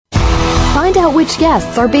Find out which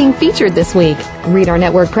guests are being featured this week. Read our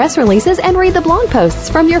network press releases and read the blog posts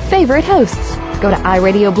from your favorite hosts. Go to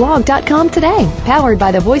iradioblog.com today, powered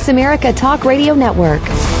by the Voice America Talk Radio Network.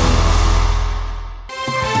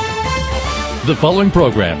 The following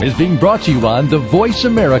program is being brought to you on the Voice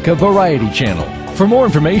America Variety Channel. For more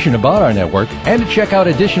information about our network and to check out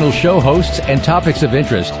additional show hosts and topics of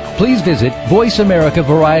interest, please visit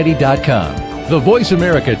voiceamericavariety.com. The Voice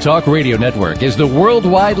America Talk Radio Network is the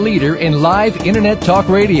worldwide leader in live Internet talk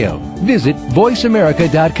radio. Visit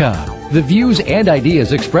voiceamerica.com. The views and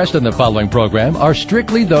ideas expressed on the following program are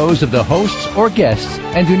strictly those of the hosts or guests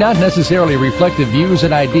and do not necessarily reflect the views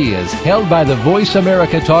and ideas held by the Voice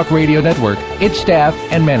America Talk Radio Network, its staff,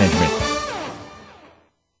 and management.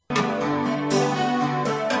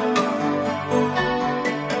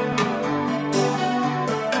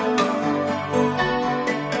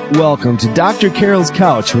 Welcome to Dr. Carol's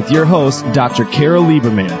Couch with your host, Dr. Carol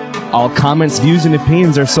Lieberman. All comments, views, and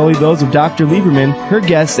opinions are solely those of Dr. Lieberman, her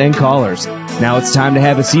guests, and callers. Now it's time to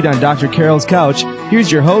have a seat on Dr. Carol's Couch.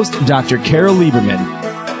 Here's your host, Dr. Carol Lieberman.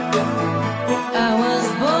 I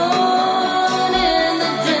was born in the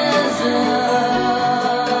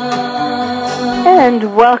desert.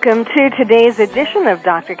 And welcome to today's edition of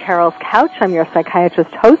Dr. Carol's Couch. I'm your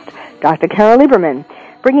psychiatrist host, Dr. Carol Lieberman,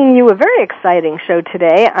 bringing you a very exciting show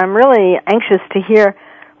today. I'm really anxious to hear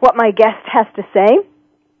what my guest has to say.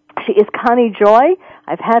 She is Connie Joy.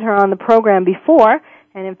 I've had her on the program before,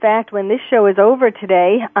 and in fact, when this show is over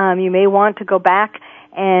today, you may want to go back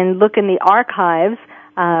and look in the archives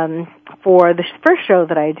for the first show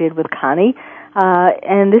that I did with Connie,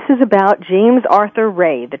 and this is about James Arthur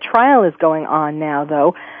Ray. The trial is going on now,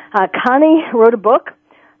 though. Connie wrote a book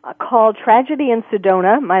called Tragedy in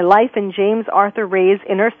Sedona, My Life in James Arthur Ray's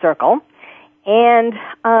Inner Circle. And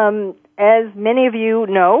as many of you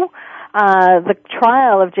know, the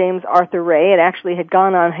trial of James Arthur Ray, it actually had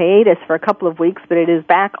gone on hiatus for a couple of weeks, but it is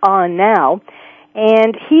back on now.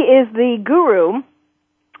 And he is the guru,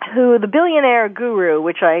 the billionaire guru,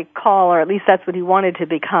 which I call, or at least that's what he wanted to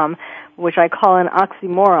become, which I call an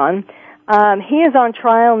oxymoron. He is on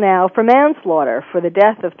trial now for manslaughter, for the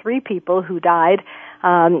death of 3 people who died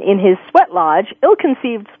in his sweat lodge,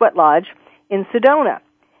 ill-conceived sweat lodge in Sedona.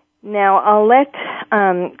 Now, I'll let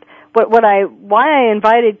why I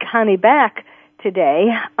invited Connie back today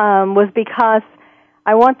was because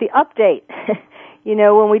I want the update. You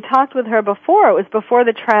know, when we talked with her before, it was before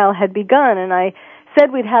the trial had begun, and I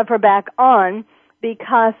said we'd have her back on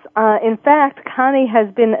because, in fact, Connie has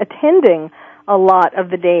been attending a lot of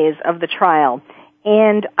the days of the trial,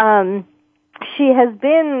 and she has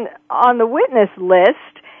been on the witness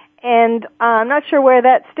list, and I'm not sure where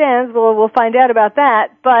that stands. We'll find out about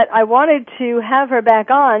that, but I wanted to have her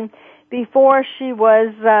back on before she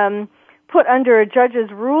was put under a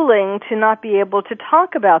judge's ruling to not be able to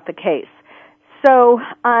talk about the case. So,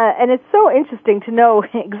 and it's so interesting to know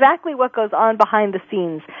exactly what goes on behind the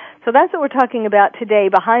scenes. So that's what we're talking about today,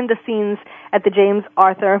 behind the scenes at the James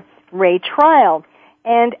Arthur Ray trial.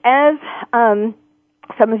 And as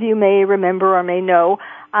some of you may remember or may know,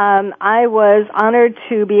 I was honored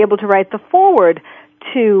to be able to write the foreword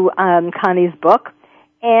to Connie's book,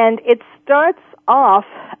 and it starts off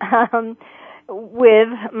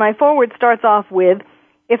my foreword starts off with,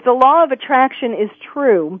 if the law of attraction is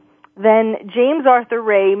true, then James Arthur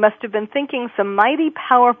Ray must have been thinking some mighty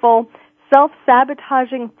powerful,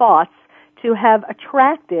 self-sabotaging thoughts to have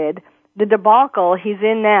attracted the debacle he's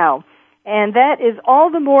in now. And that is all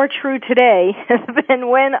the more true today than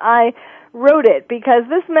when I wrote it, because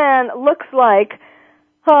this man looks like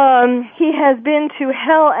he has been to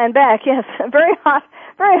hell and back. Yes, a very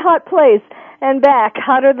hot place and back,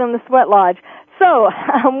 hotter than the sweat lodge. So,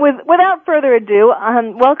 without further ado,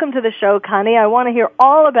 welcome to the show, Connie. I want to hear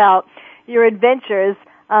all about your adventures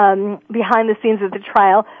behind the scenes of the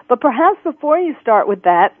trial. But perhaps before you start with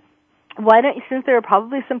that, why don't you, since there are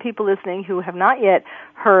probably some people listening who have not yet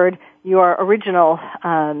heard your original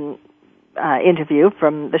interview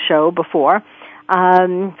from the show before,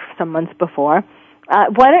 some months before,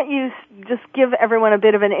 why don't you just give everyone a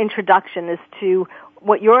bit of an introduction as to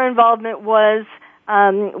what your involvement was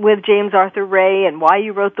with James Arthur Ray and why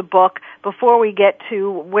you wrote the book before we get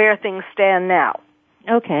to where things stand now.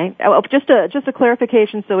 Okay. Just a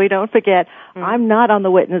clarification so we don't forget. Mm-hmm. I'm not on the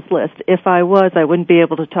witness list. If I was, I wouldn't be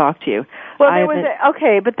able to talk to you. Well, I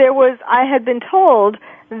had been told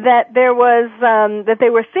that there was, that they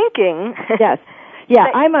were thinking. Yes. Yeah,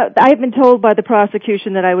 I've been told by the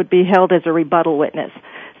prosecution that I would be held as a rebuttal witness.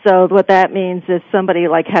 So what that means is somebody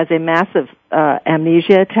like has a massive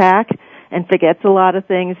amnesia attack, and forgets a lot of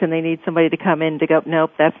things, and they need somebody to come in to go,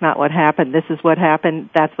 nope, that's not what happened. This is what happened.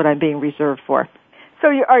 That's what I'm being reserved for. So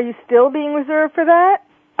are you still being reserved for that?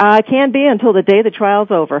 I can be until the day the trial's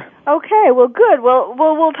over. Okay, well, good. Well,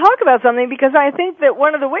 we'll talk about something because I think that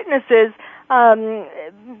one of the witnesses,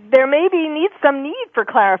 there needs some need for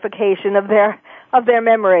clarification of their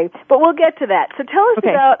memory, but we'll get to that. So tell us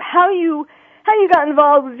about how you got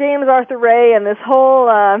involved with James Arthur Ray and this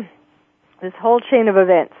whole chain of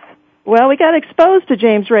events. Well, we got exposed to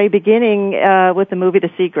James Ray beginning with the movie The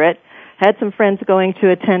Secret. Had some friends going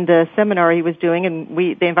to attend a seminar he was doing, and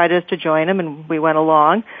they invited us to join him, and we went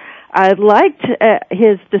along. I liked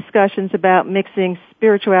his discussions about mixing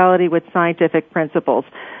spirituality with scientific principles.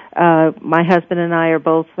 My husband and I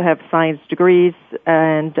both have science degrees,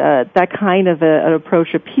 and that kind of an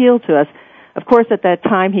approach appealed to us. Of course, at that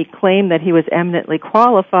time, he claimed that he was eminently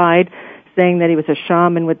qualified, saying that he was a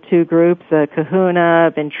shaman with 2 groups, a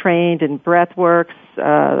kahuna, been trained in breathworks,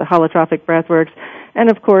 holotropic breathworks, and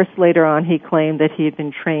of course, later on, he claimed that he had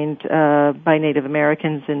been trained by Native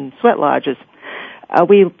Americans in sweat lodges.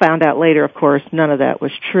 We found out later, of course, none of that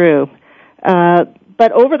was true.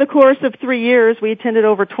 But over the course of 3 years, we attended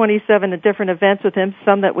over 27 different events with him,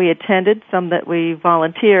 some that we attended, some that we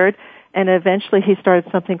volunteered, and eventually he started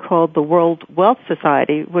something called the World Wealth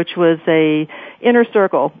Society, which was a inner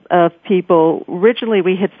circle of people. Originally,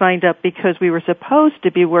 we had signed up because we were supposed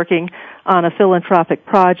to be working on a philanthropic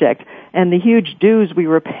project, and the huge dues we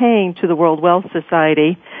were paying to the World Wealth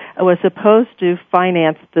Society was supposed to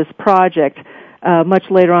finance this project. Much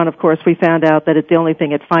later on, of course, we found out that the only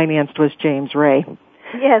thing it financed was James Ray.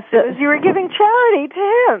 Yes, you were giving charity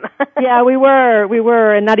to him. Yeah, we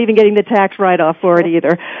were, and not even getting the tax write-off for it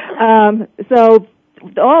either. So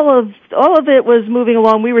all of it was moving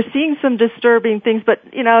along. We were seeing some disturbing things, but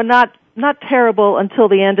not terrible until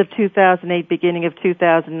the end of 2008, beginning of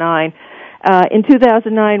 2009. In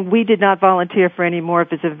 2009, we did not volunteer for any more of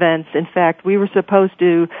his events. In fact, we were supposed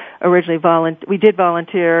to originally volunteer. We did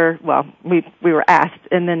volunteer. Well, we were asked,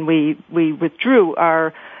 and then we withdrew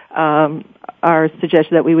our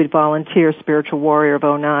suggestion that we would volunteer Spiritual Warrior of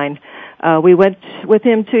 09. We went with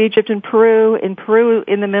him to Egypt and Peru. In Peru,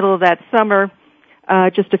 in the middle of that summer,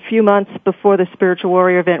 just a few months before the Spiritual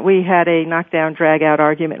Warrior event, we had a knockdown, drag-out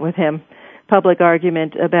argument with him, public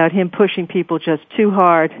argument about him pushing people just too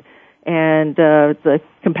hard, and the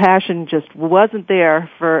compassion just wasn't there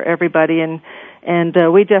for everybody, and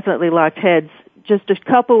we definitely locked heads. Just a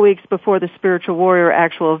couple weeks before the Spiritual Warrior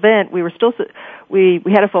actual event, we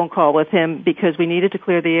had a phone call with him because we needed to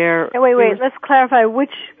clear the air. Wait, let's clarify which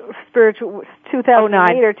spiritual,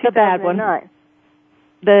 2008 or 2009?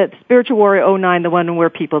 The Spiritual Warrior 09, the one where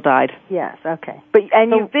people died. Yes, okay.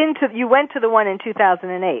 You went to the one in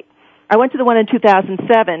 2008. I went to the one in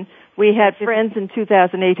 2007. We had friends in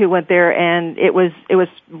 2008 who went there, and it was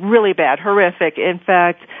really bad, horrific. In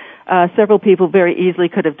fact, several people very easily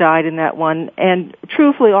could have died in that one. And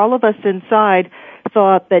truthfully, all of us inside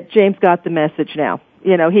thought that James got the message now.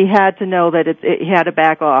 He had to know that he had to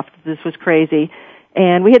back off. This was crazy.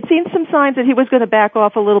 And we had seen some signs that he was going to back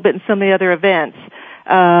off a little bit in some of the other events.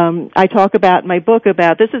 I talk about in my book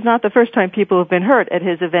about this is not the first time people have been hurt at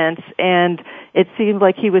his events, and it seemed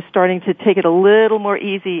like he was starting to take it a little more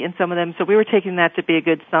easy in some of them, so we were taking that to be a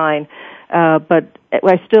good sign. But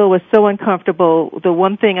I still was so uncomfortable. The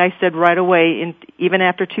one thing I said right away, even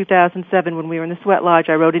after 2007 when we were in the sweat lodge,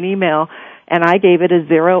 I wrote an email, and I gave it a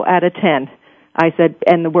 0 out of 10. I said,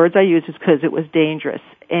 and the words I used was because it was dangerous.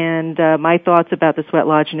 And my thoughts about the sweat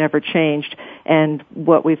lodge never changed. And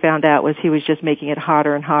what we found out was he was just making it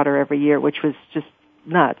hotter and hotter every year, which was just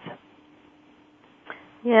nuts.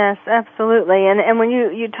 Yes, absolutely. And when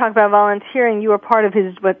you talk about volunteering, you were part of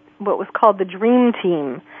his what was called the Dream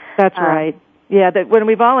Team. That's right. Yeah, that when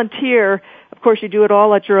we volunteer, of course, you do it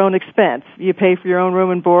all at your own expense. You pay for your own room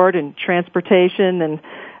and board and transportation, and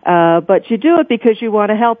but you do it because you want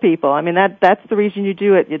to help people. I mean, that's the reason you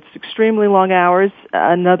do it. It's extremely long hours.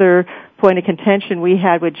 Another point of contention we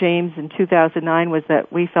had with James in 2009 was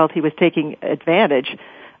that we felt he was taking advantage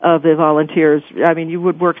of the volunteers. I mean, you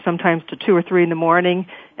would work sometimes to 2 or 3 in the morning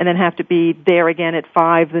and then have to be there again at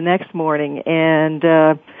 5 the next morning. And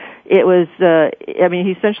it was,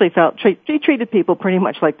 he essentially he treated people pretty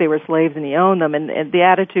much like they were slaves and he owned them, and the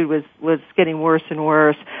attitude was getting worse and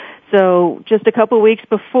worse. So just a couple of weeks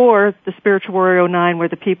before the Spiritual Warrior 09, where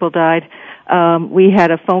the people died, we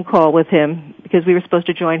had a phone call with him because we were supposed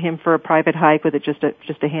to join him for a private hike with just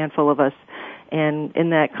a handful of us. And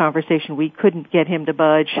in that conversation, we couldn't get him to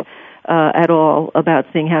budge at all about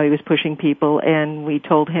seeing how he was pushing people. And we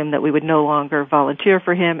told him that we would no longer volunteer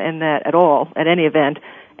for him, and that at any event,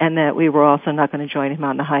 and that we were also not going to join him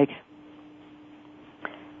on the hike.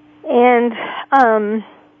 And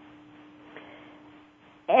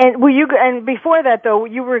before that though,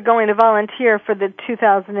 you were going to volunteer for the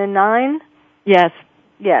 2009? Yes.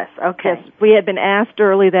 Yes, okay. Yes, we had been asked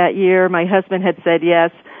early that year. My husband had said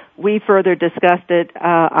yes. We further discussed it.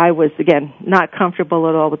 I was, again, not comfortable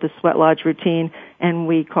at all with the sweat lodge routine, and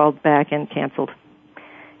we called back and canceled.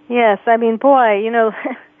 Yes, I mean, boy,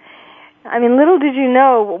 little did you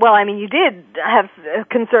know, you did have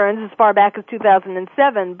concerns as far back as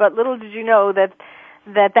 2007, but little did you know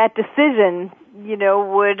that decision,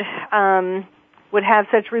 would have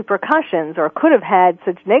such repercussions, or could have had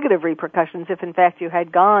such negative repercussions if in fact you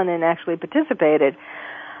had gone and actually participated.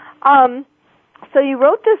 So you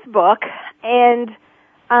wrote this book, and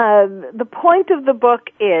the point of the book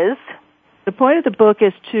is? The point of the book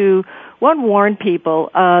is to, warn people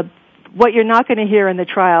what you're not going to hear in the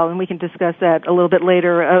trial, and we can discuss that a little bit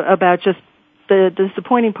later, about just the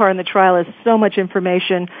disappointing part in the trial is so much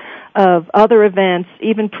information of other events,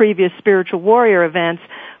 even previous spiritual warrior events,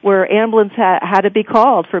 where ambulance had to be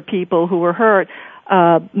called for people who were hurt.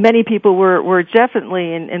 Many people were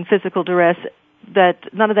definitely in physical duress,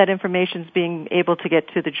 that none of that information is being able to get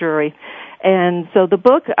to the jury. And so the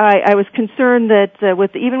book, I was concerned that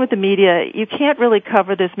even with the media, you can't really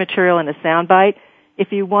cover this material in a soundbite.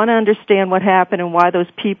 If you want to understand what happened and why those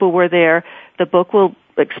people were there, the book will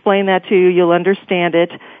explain that to you. You'll understand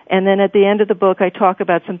it. And then at the end of the book, I talk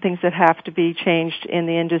about some things that have to be changed in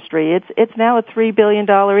the industry. It's now a $3 billion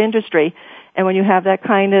industry. And when you have that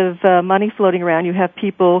kind of money floating around, you have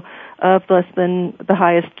people of less than the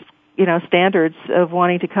highest, standards of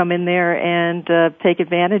wanting to come in there and take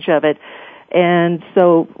advantage of it. And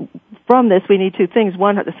so from this, we need two things.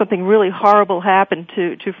 One, something really horrible happened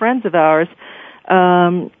to friends of ours.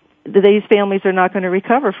 These families are not going to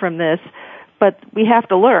recover from this. But we have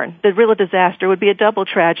to learn. The real disaster would be a double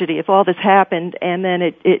tragedy if all this happened and then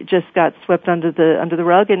it just got swept under the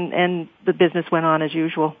rug and the business went on as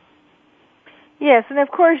usual. Yes, and of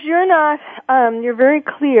course you're very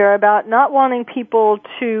clear about not wanting people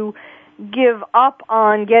to give up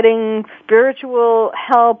on getting spiritual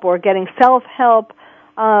help or getting self-help,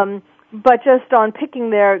 but just on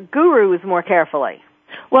picking their gurus more carefully.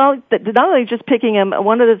 Well, not only just picking them,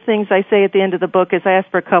 one of the things I say at the end of the book is I ask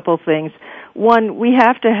for a couple of things. One, we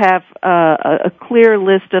have to have a clear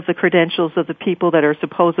list of the credentials of the people that are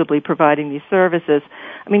supposedly providing these services.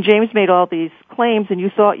 I mean, James made all these claims, and you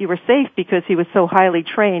thought you were safe because he was so highly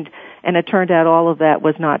trained, and it turned out all of that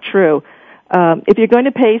was not true. If you're going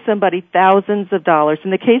to pay somebody thousands of dollars,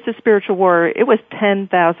 in the case of Spiritual Warrior, it was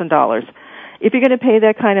 $10,000. If you're going to pay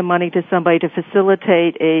that kind of money to somebody to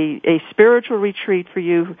facilitate a spiritual retreat for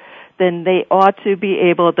you, then they ought to be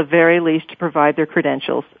able, at the very least, to provide their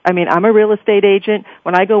credentials. I mean, I'm a real estate agent.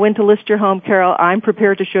 When I go in to list your home, Carol, I'm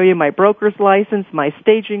prepared to show you my broker's license, my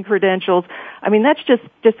staging credentials. I mean, that's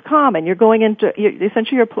just common. You're going into,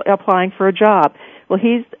 essentially you're applying for a job. Well,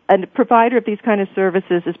 he's a provider of these kind of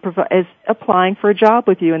services is applying for a job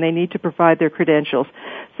with you, and they need to provide their credentials.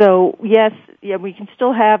 So, yes, we can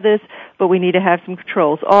still have this, but we need to have some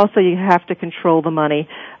controls. Also, you have to control the money.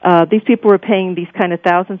 These people were paying these kind of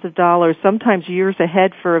thousands of dollars, sometimes years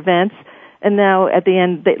ahead for events, and now at the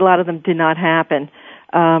end, a lot of them did not happen.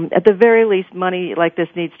 At the very least, money like this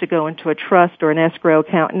needs to go into a trust or an escrow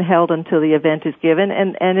account and held until the event is given.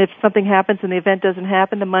 And if something happens and the event doesn't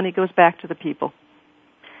happen, the money goes back to the people.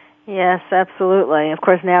 Yes, absolutely. Of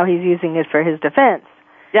course, now he's using it for his defense.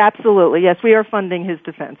 Yeah, absolutely. Yes, we are funding his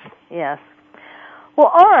defense. Yes. Well,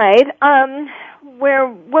 all right. We're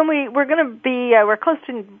close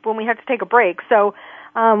to when we have to take a break. So,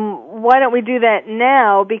 why don't we do that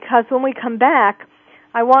now? Because when we come back,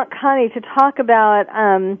 I want Connie to talk about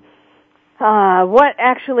what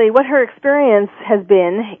her experience has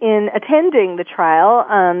been in attending the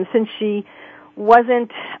trial, since she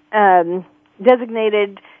wasn't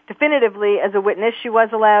designated definitively as a witness. She was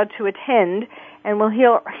allowed to attend, and we'll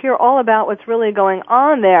hear all about what's really going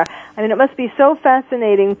on there. I mean, it must be so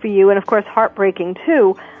fascinating for you, and of course heartbreaking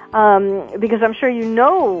too, because I'm sure you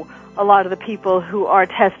know a lot of the people who are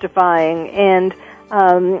testifying, and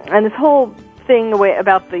this whole thing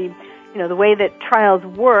about the way that trials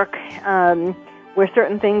work, where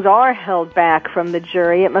certain things are held back from the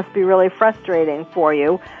jury. It must be really frustrating for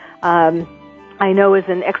you. I know as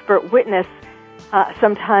an expert witness,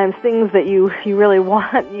 sometimes things that you really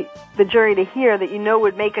want the jury to hear that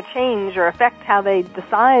would make a change or affect how they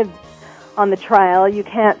decide on the trial, you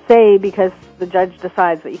can't say because the judge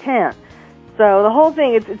decides that you can't. So the whole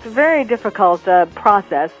thing, it's a very difficult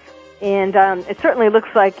process, and it certainly looks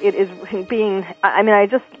like it is being, I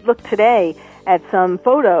just looked today at some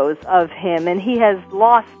photos of him, and he has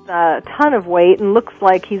lost a ton of weight and looks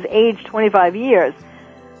like he's aged 25 years.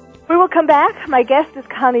 We will come back. My guest is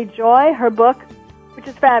Connie Joy. Her book, which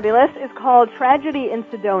is fabulous, is called Tragedy in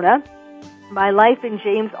Sedona, My Life in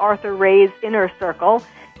James Arthur Ray's Inner Circle.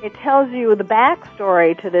 It tells you the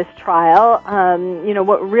backstory to this trial,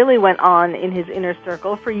 what really went on in his inner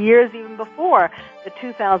circle for years even before the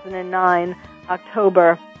 2009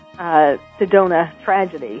 October Sedona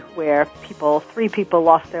tragedy, where three people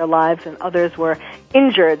lost their lives and others were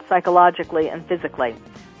injured psychologically and physically.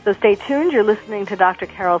 So stay tuned. You're listening to Dr.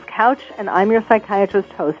 Carol's Couch, and I'm your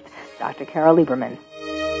psychiatrist host, Dr. Carol Lieberman.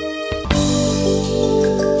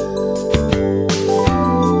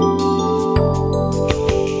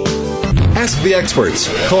 Ask the experts.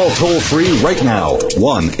 Call toll-free right now,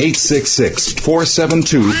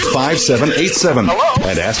 1-866-472-5787.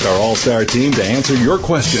 And ask our all-star team to answer your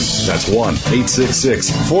question. That's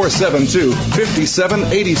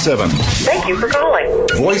 1-866-472-5787. Thank you for calling.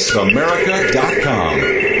 VoiceAmerica.com.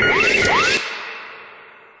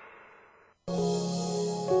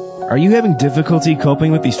 Are you having difficulty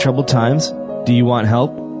coping with these troubled times? Do you want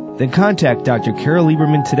help? Then contact Dr. Carol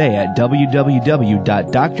Lieberman today at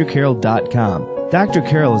www.drcarol.com. Dr.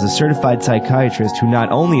 Carol is a certified psychiatrist who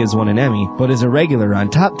not only has won an Emmy, but is a regular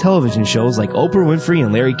on top television shows like Oprah Winfrey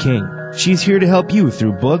and Larry King. She's here to help you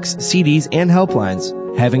through books, CDs, and helplines.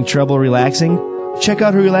 Having trouble relaxing? Check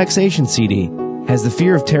out her relaxation CD. Has the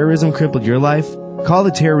fear of terrorism crippled your life? Call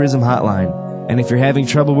the terrorism hotline. And if you're having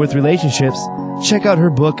trouble with relationships, check out her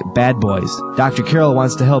book, Bad Boys. Dr. Carol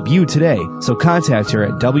wants to help you today, so contact her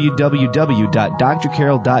at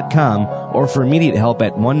www.drcarol.com or for immediate help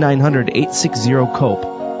at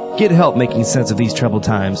 1-900-860-COPE. Get help making sense of these troubled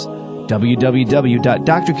times.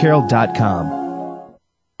 www.drcarol.com.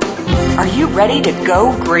 Are you ready to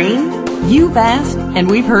go green? You've asked, and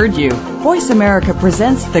we've heard you. Voice America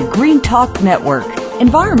presents the Green Talk Network.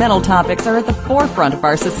 Environmental topics are at the forefront of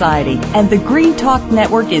our society, and the Green Talk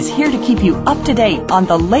Network is here to keep you up to date on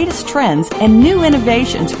the latest trends and new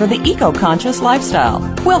innovations for the eco-conscious lifestyle.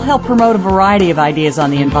 We'll help promote a variety of ideas on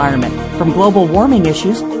the environment, from global warming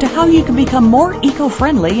issues to how you can become more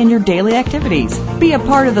eco-friendly in your daily activities. Be a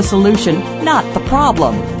part of the solution, not the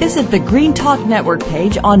problem. Visit the Green Talk Network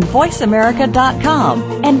page on voiceamerica.com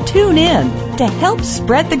and tune in to help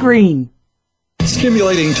spread the green.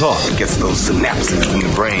 Stimulating talk. It gets those synapses in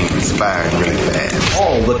the brain firing really fast.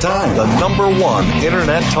 All the time. The #1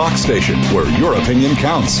 Internet talk station where your opinion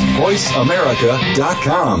counts.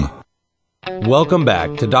 VoiceAmerica.com. Welcome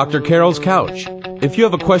back to Dr. Carol's Couch. If you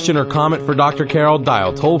have a question or comment for Dr. Carol,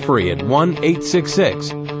 dial toll-free at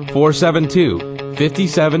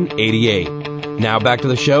 1-866-472-5788. Now back to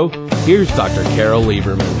the show. Here's Dr. Carol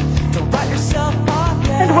Lieberman.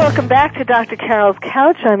 And welcome back to Dr. Carol's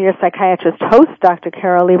Couch. I'm your psychiatrist host, Dr.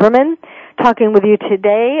 Carol Lieberman, talking with you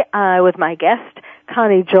today with my guest,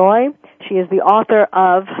 Connie Joy. She is the author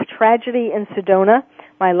of Tragedy in Sedona,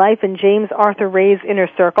 My Life in James Arthur Ray's Inner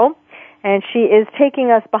Circle. And she is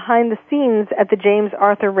taking us behind the scenes at the James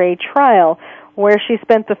Arthur Ray trial, where she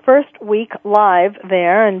spent the first week live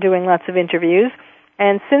there and doing lots of interviews.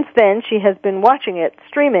 And since then, she has been watching it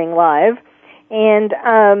streaming live. And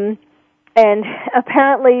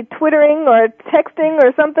apparently twittering or texting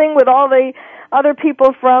or something with all the other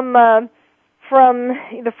people from the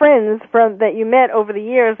friends that you met over the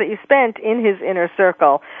years that you spent in his inner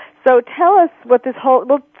circle. So tell us what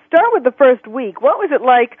we'll start with the first week. What was it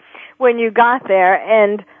like when you got there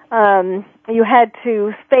and you had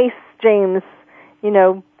to face James,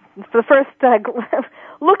 for the first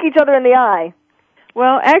look each other in the eye?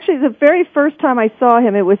 Well, actually, the very first time I saw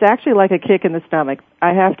him, it was actually like a kick in the stomach,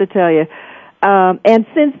 I have to tell you. And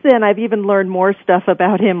since then, I've even learned more stuff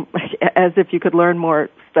about him, as if you could learn more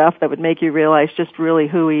stuff that would make you realize just really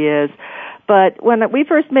who he is. But when we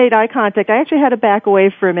first made eye contact, I actually had to back away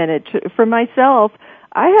for a minute. For myself,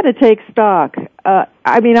 I had to take stock.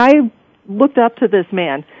 I looked up to this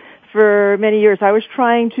man for many years. I was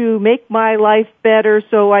trying to make my life better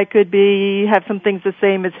so I could have some things the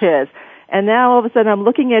same as his. And now all of a sudden I'm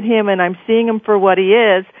looking at him and I'm seeing him for what he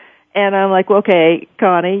is, and I'm like, okay,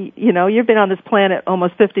 Connie, you've been on this planet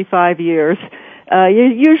almost 55 years. You're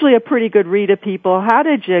usually a pretty good read of people. How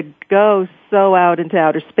did you go so out into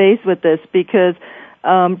outer space with this? Because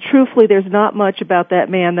truthfully, there's not much about that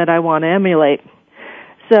man that I want to emulate.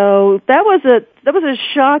 So that was a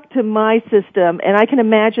shock to my system, and I can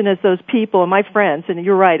imagine as those people, my friends, and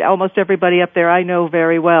you're right, almost everybody up there I know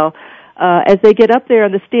very well, as they get up there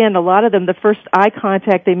on the stand, a lot of them, the first eye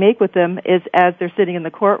contact they make with them is as they're sitting in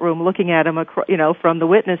the courtroom looking at them, from the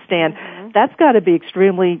witness stand. Mm-hmm. That's got to be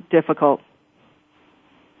extremely difficult.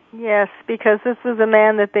 Yes, because this was a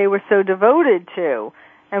man that they were so devoted to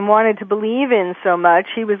and wanted to believe in so much.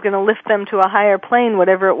 He was going to lift them to a higher plane,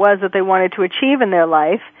 whatever it was that they wanted to achieve in their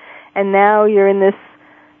life. And now you're in this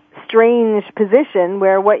strange position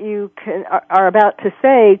where what you are about to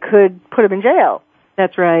say could put him in jail.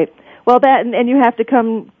 That's right. Well, that and you have to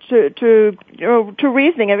come to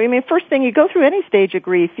reasoning. I mean, first thing, you go through any stage of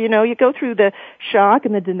grief. You go through the shock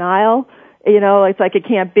and the denial. It's like it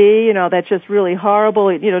can't be. That's just really horrible.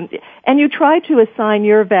 And you try to assign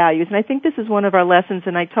your values. And I think this is one of our lessons,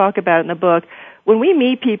 and I talk about it in the book. When we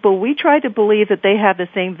meet people, we try to believe that they have the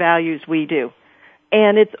same values we do.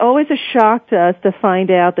 And it's always a shock to us to find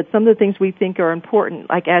out that some of the things we think are important,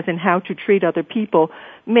 like as in how to treat other people,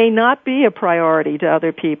 may not be a priority to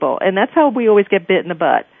other people. And that's how we always get bit in the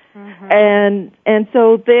butt. Mm-hmm. And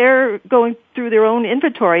so they're going through their own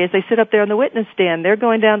inventory as they sit up there on the witness stand. They're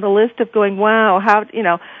going down the list of going, wow,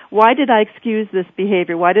 why did I excuse this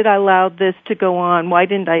behavior? Why did I allow this to go on? Why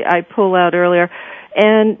didn't I pull out earlier?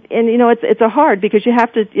 And it's a hard, because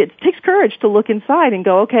it takes courage to look inside and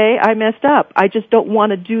go, okay, I messed up. I just don't want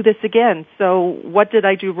to do this again. So what did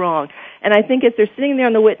I do wrong? And I think as they're sitting there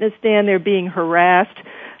on the witness stand, they're being harassed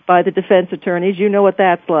by the defense attorneys. You know what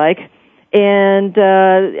that's like. And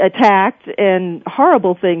attacked, and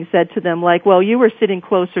horrible things said to them, like, well, you were sitting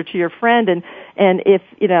closer to your friend, and if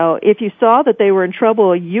you saw that they were in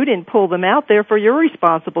trouble, you didn't pull them out, therefore you're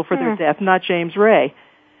responsible for their death, not James Ray.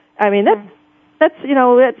 I mean, that's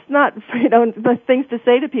not the things to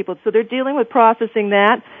say to people. So they're dealing with processing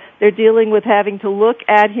that. They're dealing with having to look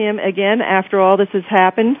at him again after all this has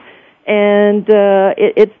happened, and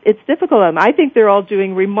it's difficult. I think they're all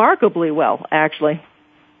doing remarkably well, actually.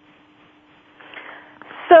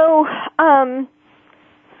 So,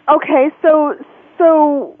 okay, well,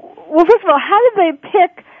 first of all, how did they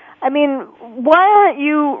pick, I mean, why aren't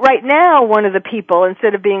you right now one of the people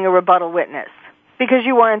instead of being a rebuttal witness? Because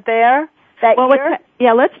you weren't there that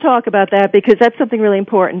year? Let's talk about that, because that's something really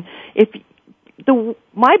important.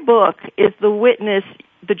 My book is the witness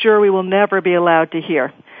the jury will never be allowed to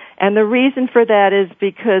hear. And the reason for that is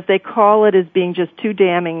because they call it as being just too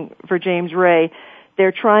damning for James Ray.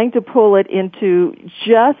 They're trying to pull it into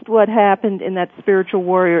just what happened in that spiritual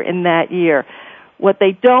warrior in that year. What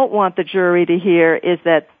they don't want the jury to hear is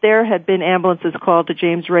that there had been ambulances called to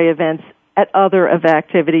James Ray events at other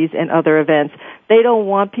activities and other events. They don't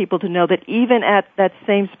want people to know that even at that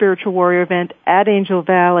same spiritual warrior event at Angel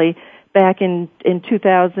Valley back in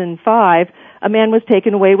 2005, a man was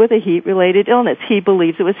taken away with a heat-related illness. He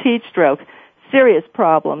believes it was heat stroke. Serious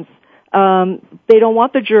problems. They don't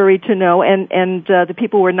want the jury to know, and the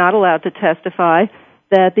people were not allowed to testify,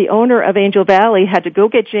 that the owner of Angel Valley had to go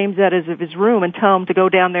get James out of his room and tell him to go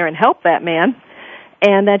down there and help that man,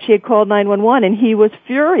 and that she had called 911, and he was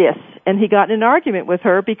furious, and he got in an argument with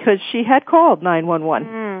her because she had called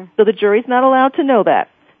 911. So the jury's not allowed to know that.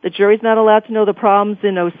 The jury's not allowed to know the problems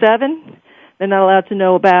in 2007. They're not allowed to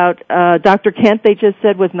know about Dr. Kent, they just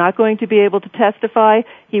said, was not going to be able to testify.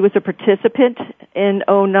 He was a participant in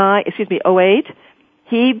 2008.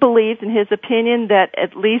 He believes, in his opinion, that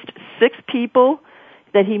at least 6 people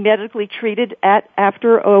that he medically treated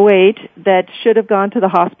after 2008 that should have gone to the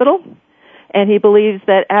hospital. And he believes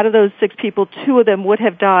that out of those 6 people, 2 of them would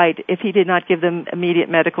have died if he did not give them immediate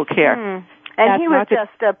medical care. And he was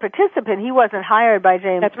just a participant. He wasn't hired by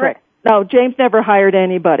James. That's right. No, James never hired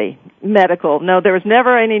anybody medical. No, there was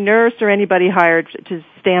never any nurse or anybody hired to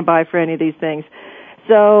stand by for any of these things.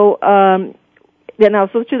 So,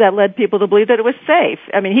 so that led people to believe that it was safe.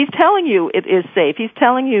 I mean, he's telling you it is safe. He's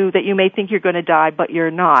telling you that you may think you're going to die, but you're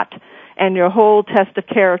not. And your whole test of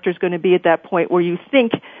character is going to be at that point where you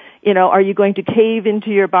think, are you going to cave into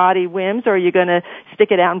your body whims, or are you going to stick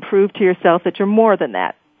it out and prove to yourself that you're more than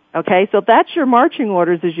that? Okay, so that's your marching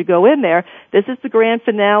orders as you go in there. This is the grand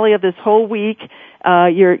finale of this whole week.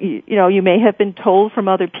 You may have been told from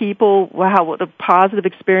other people what a positive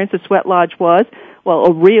experience the Sweat Lodge was. Well,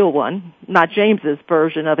 a real one, not James's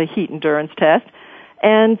version of a heat endurance test.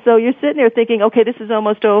 And so you're sitting there thinking, okay, this is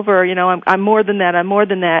almost over. I'm more than that. I'm more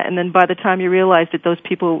than that. And then by the time you realize that those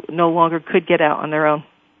people no longer could get out on their own.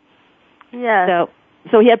 Yeah.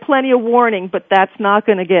 So he had plenty of warning, but that's not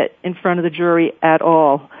going to get in front of the jury at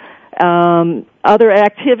all. Other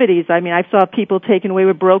activities, I saw people taken away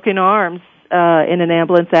with broken arms in an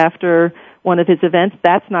ambulance after one of his events.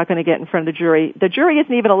 That's not going to get in front of the jury. The jury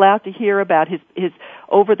isn't even allowed to hear about his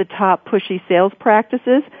over-the-top pushy sales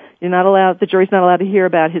practices. The jury's not allowed to hear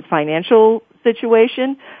about his financial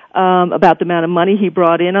situation, about the amount of money he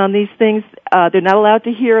brought in on these things. They're not allowed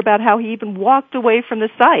to hear about how he even walked away from the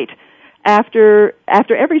site. after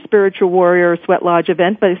every spiritual warrior or sweat lodge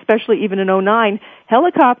event, but especially even in '09,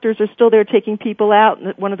 helicopters are still there taking people out.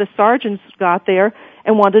 And one of the sergeants got there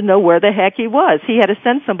and wanted to know where the heck he was. He had to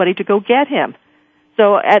send somebody to go get him.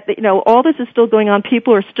 So all this is still going on.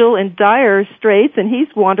 People are still in dire straits, and he's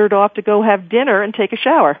wandered off to go have dinner and take a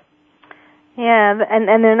shower. Yeah,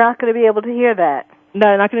 and they're not going to be able to hear that. No,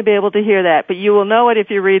 they're not going to be able to hear that, but you will know it if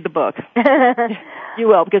you read the book. You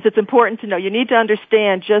will, because it's important to know. You need to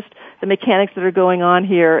understand just the mechanics that are going on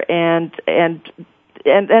here and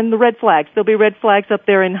the red flags. There'll be red flags up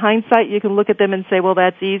there. In hindsight, you can look at them and say, well,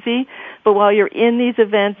 that's easy. But while you're in these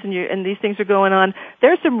events and these things are going on,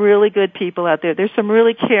 there's some really good people out there. There's some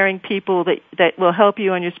really caring people that will help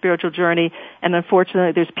you on your spiritual journey. And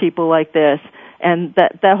unfortunately, there's people like this. And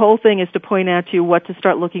that whole thing is to point out to you what to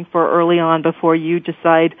start looking for early on before you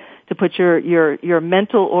decide to put your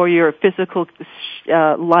mental or your physical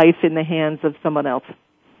life in the hands of someone else.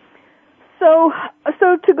 So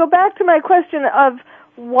to go back to my question of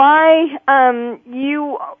why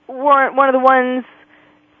you weren't one of the ones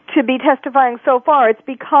to be testifying so far, it's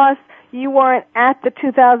because you weren't at the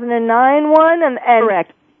 2009 one, and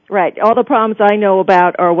correct. Right. All the problems I know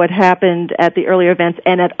about are what happened at the earlier events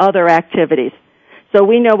and at other activities. So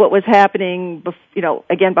we know what was happening,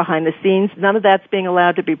 again, behind the scenes. None of that's being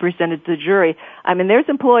allowed to be presented to the jury. I mean, there's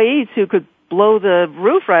employees who could blow the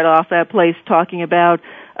roof right off that place talking about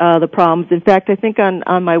the problems. In fact, I think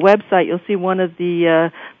on my website you'll see one of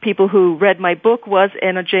the people who read my book was a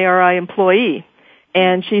JRI employee.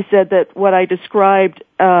 And she said that what I described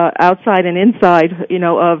outside and inside,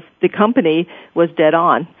 of the company was dead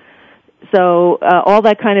on. So all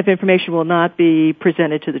that kind of information will not be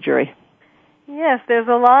presented to the jury. Yes, there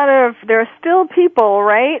are still people,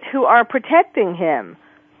 right, who are protecting him.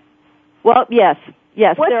 Well, yes.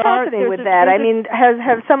 What's happening with that? I mean,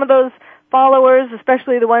 have some of those followers,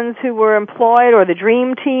 especially the ones who were employed or the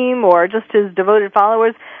Dream Team or just his devoted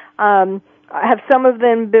followers, have some of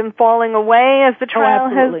them been falling away as the trial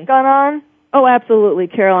has gone on? Oh, absolutely,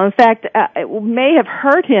 Carol. In fact, it may have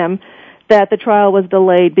hurt him that the trial was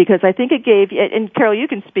delayed because I think it gave, and Carol, you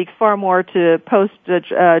can speak far more to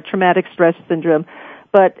post-traumatic stress syndrome,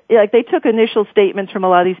 but they took initial statements from a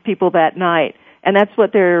lot of these people that night, and that's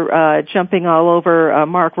what they're jumping all over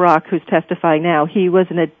Mark Rock, who's testifying now. He was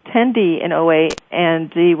an attendee in 08, and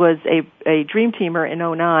he was a Dream Teamer in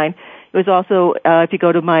 09. It was also, if you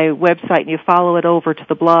go to my website and you follow it over to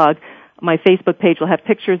the blog, my Facebook page will have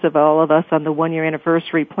pictures of all of us on the 1-year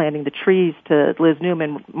anniversary planting the trees to Liz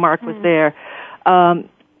Newman. Mark was there.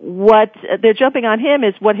 What they're jumping on him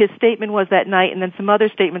is what his statement was that night and then some other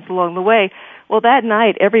statements along the way. Well, that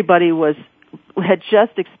night everybody had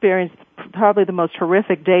just experienced probably the most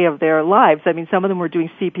horrific day of their lives. I mean, some of them were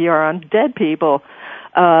doing CPR on dead people.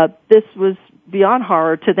 This was beyond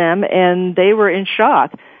horror to them, and they were in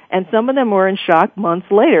shock. And some of them were in shock months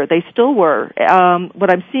later. They still were.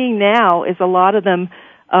 What I'm seeing now is a lot of them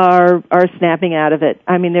are snapping out of it.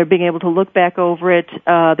 I mean, they're being able to look back over it.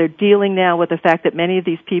 They're dealing now with the fact that many of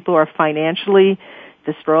these people are financially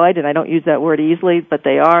destroyed, and I don't use that word easily, but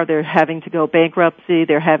they are. They're having to go bankruptcy.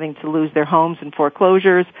 They're having to lose their homes in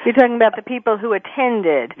foreclosures. You're talking about the people who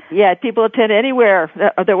attended. Yeah, people attend anywhere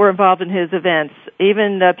that were involved in his events.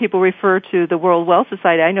 Even people refer to the World Wealth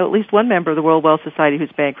Society. I know at least one member of the World Wealth Society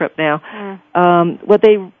who's bankrupt now.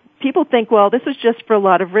 People think, well, this is just for a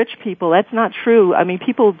lot of rich people. That's not true. I mean,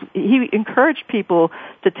 he encouraged people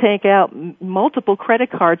to take out multiple credit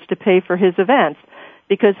cards to pay for his events,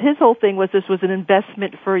 because his whole thing was this was an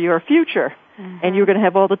investment for your future. And you're going to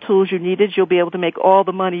have all the tools you needed. You'll be able to make all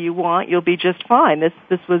the money you want. You'll be just fine.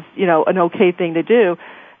 This was, an okay thing to do.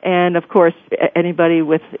 And of course, anybody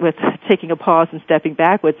with taking a pause and stepping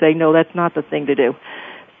back would say, no, that's not the thing to do.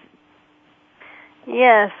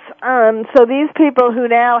 Yes. So these people who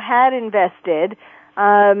now had invested,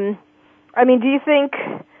 do you think,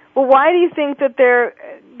 why do you think that they're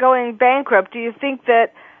going bankrupt? Do you think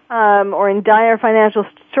that, or in dire financial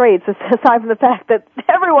straits, aside from the fact that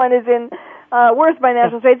everyone is in worse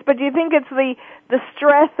financial straits, but do you think it's the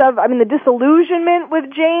stress of, the disillusionment with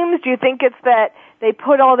James? Do you think it's that they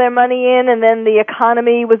put all their money in and then the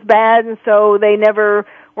economy was bad and so they never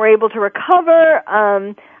were able to recover?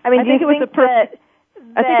 Do you think that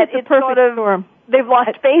it's sort of storm. They've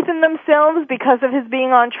lost faith in themselves because of his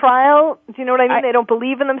being on trial? Do you know what I mean? They don't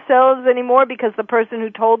believe in themselves anymore because the person who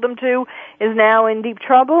told them to is now in deep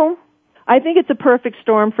trouble? I think it's a perfect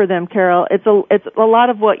storm for them, Carol. It's a lot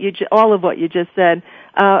of all of what you just said.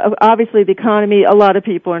 Obviously, the economy, a lot of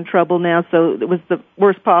people are in trouble now, so it was the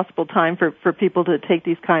worst possible time for people to take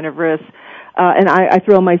these kind of risks. and I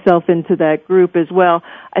throw myself into that group as well.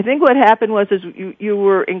 I think what happened was you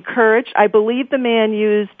were encouraged. I believe the man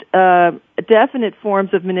used definite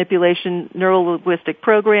forms of manipulation, neuro-linguistic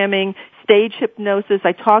programming, stage hypnosis.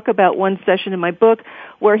 I talk about one session in my book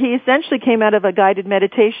where he essentially came out of a guided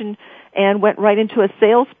meditation and went right into a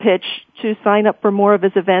sales pitch to sign up for more of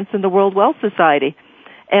his events in the World Wealth Society.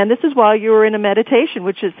 And this is while you were in a meditation,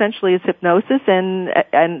 which essentially is hypnosis,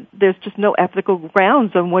 and there's just no ethical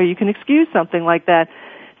grounds on where you can excuse something like that.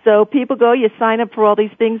 So people go, you sign up for all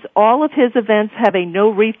these things. All of his events have a no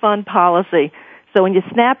refund policy. So when you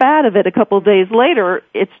snap out of it a couple of days later,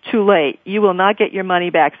 it's too late. You will not get your money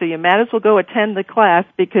back. So you might as well go attend the class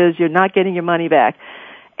because you're not getting your money back.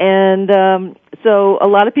 And so a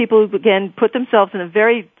lot of people, again, put themselves in a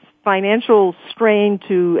very financial strain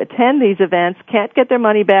to attend these events, can't get their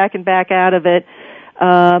money back and back out of it.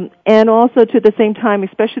 And also to the same time,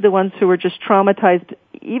 especially the ones who were just traumatized,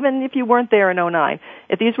 even if you weren't there in 2009.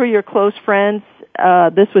 If these were your close friends,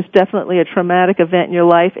 this was definitely a traumatic event in your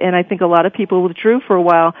life, and I think a lot of people withdrew for a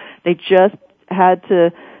while. They just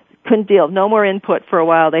couldn't deal. No more input for a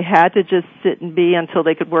while. They had to just sit and be until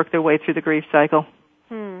they could work their way through the grief cycle.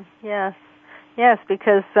 Yes,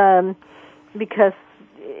 because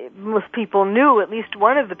most people knew at least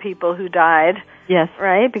one of the people who died. Yes.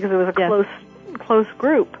 Right? Because it was a close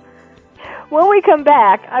group. When we come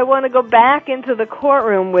back, I want to go back into the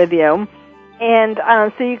courtroom with you, and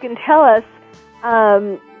so you can tell us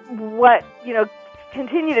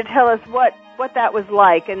continue to tell us what that was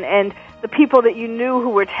like, and the people that you knew who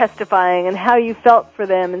were testifying and how you felt for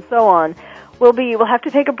them and so on. We'll have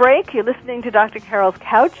to take a break. You're listening to Dr. Carol's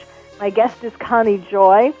Couch. My guest is Connie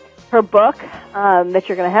Joy. Her book that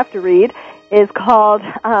you're going to have to read is called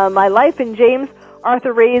My Life in James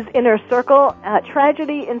Arthur Ray's Inner Circle,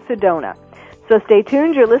 Tragedy in Sedona. So stay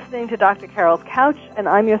tuned. You're listening to Dr. Carol's Couch, and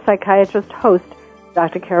I'm your psychiatrist host,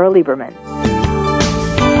 Dr. Carol Lieberman.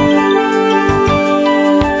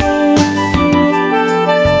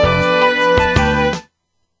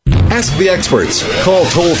 Ask the experts. Call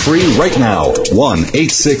toll-free right now,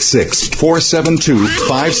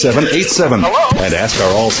 1-866-472-5787. And ask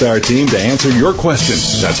our All-Star team to answer your question.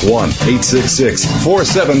 That's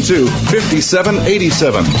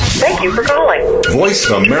 1-866-472-5787. Thank you for calling.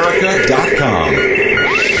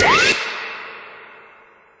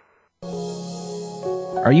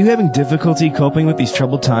 VoiceAmerica.com. Are you having difficulty coping with these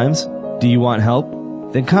troubled times? Do you want help?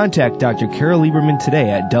 Then contact Dr. Carol Lieberman today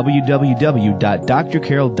at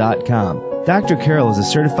www.drcarol.com. Dr. Carol is a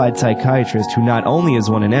certified psychiatrist who not only has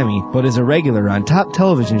won an Emmy, but is a regular on top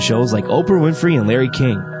television shows like Oprah Winfrey and Larry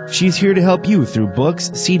King. She's here to help you through books,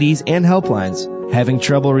 CDs, and helplines. Having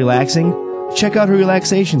trouble relaxing? Check out her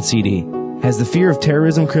relaxation CD. Has the fear of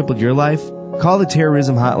terrorism crippled your life? Call the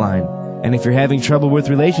terrorism hotline. And if you're having trouble with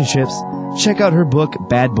relationships, check out her book,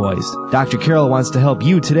 Bad Boys. Dr. Carol wants to help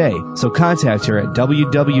you today, so contact her at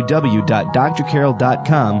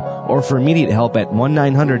www.drcarol.com or for immediate help at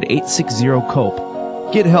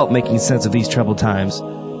 1-900-860-COPE. Get help making sense of these troubled times.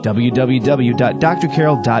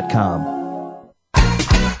 www.drcarol.com.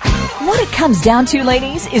 What it comes down to,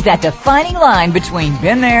 ladies, is that defining line between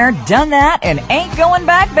been there, done that, and ain't going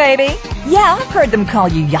back, baby. Yeah, I've heard them call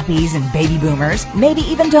you yuppies and baby boomers, maybe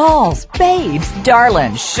even dolls, babes,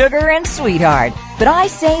 darling, sugar, and sweetheart. But I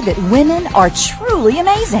say that women are truly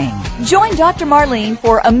amazing. Join Dr. Marlene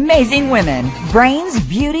for Amazing Women, Brains,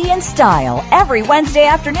 Beauty, and Style every Wednesday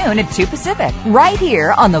afternoon at 2 Pacific, right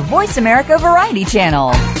here on the Voice America Variety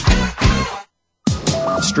Channel.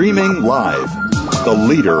 Streaming live. The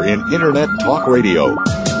leader in Internet talk radio.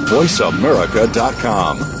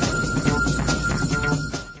 VoiceAmerica.com.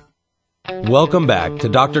 Welcome back to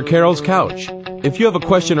Dr. Carol's Couch. If you have a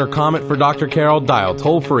question or comment for Dr. Carol, dial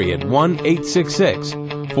toll-free at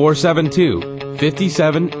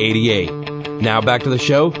 1-866-472-5788. Now back to the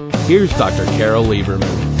show. Here's Dr. Carol Lieberman.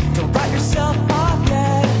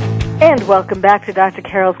 And welcome back to Dr.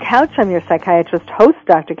 Carol's Couch. I'm your psychiatrist host,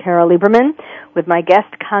 Dr. Carol Lieberman, with my guest,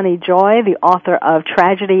 Connie Joy, the author of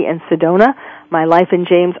Tragedy in Sedona, My Life in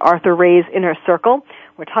James Arthur Ray's Inner Circle.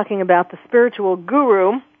 We're talking about the spiritual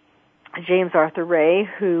guru, James Arthur Ray,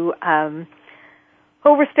 who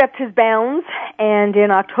overstepped his bounds and in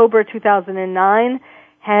October 2009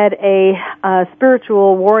 had a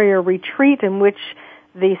spiritual warrior retreat in which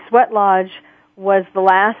the Sweat Lodge was the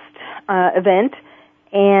last event,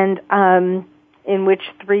 and in which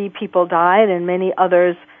 3 people died and many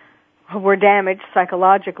others were damaged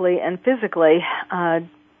psychologically and physically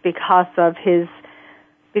because of his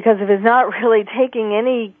not really taking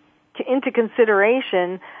any into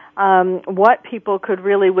consideration what people could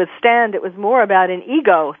really withstand. It was more about an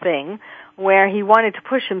ego thing where he wanted to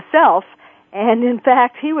push himself And in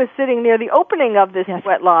fact, he was sitting near the opening of this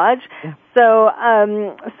sweat lodge, so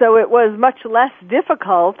it was much less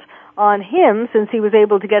difficult on him since he was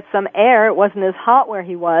able to get some air. It wasn't as hot where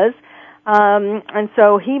he was, and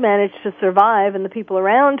so he managed to survive and the people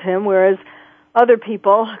around him, whereas other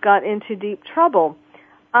people got into deep trouble.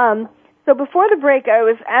 So before the break, I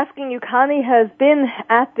was asking you, Connie has been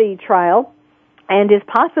at the trial and is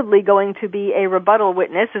possibly going to be a rebuttal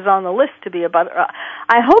witness, is on the list to be a rebuttal.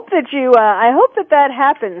 I hope that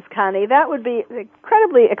happens, Connie. That would be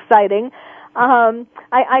incredibly exciting.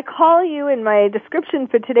 I call you in my description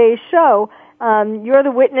for today's show. You're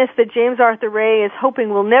the witness that James Arthur Ray is hoping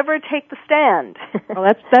will never take the stand.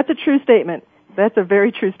 Well, that's a true statement. That's a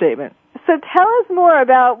very true statement. So tell us more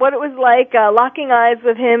about what it was like locking eyes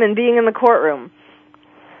with him and being in the courtroom.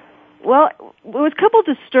 Well, it was a couple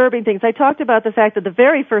disturbing things. I talked about the fact that the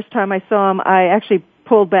very first time I saw him, I actually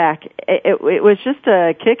pulled back. It was just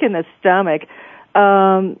a kick in the stomach.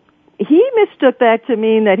 He mistook that to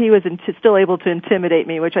mean that he was still able to intimidate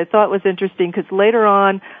me, which I thought was interesting because later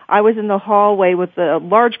on I was in the hallway with a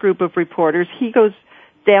large group of reporters. He goes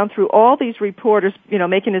down through all these reporters,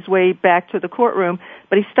 making his way back to the courtroom,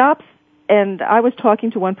 but he stops, and I was talking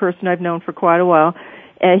to one person I've known for quite a while.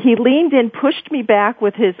 He leaned in, pushed me back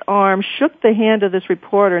with his arm, shook the hand of this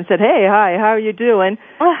reporter, and said, "Hey, hi, how are you doing?"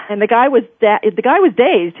 And the guy was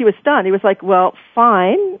dazed. He was stunned. He was like, "Well,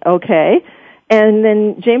 fine, okay." And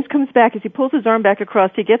then James comes back. As he pulls his arm back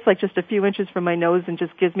across, he gets like just a few inches from my nose and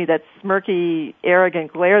just gives me that smirky,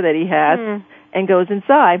 arrogant glare that he has, and goes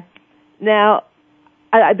inside. Now,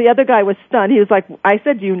 the other guy was stunned. He was like, I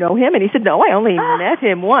said, "Do you know him?" And he said, "No, I only met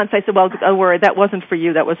him once." I said, "Well, don't worry, that wasn't for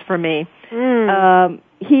you. That was for me."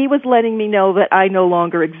 He was letting me know that I no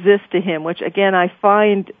longer exist to him, which again I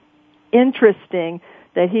find interesting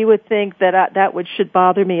that he would think that should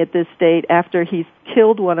bother me at this state after he's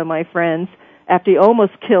killed one of my friends, after he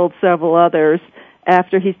almost killed several others,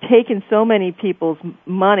 after he's taken so many people's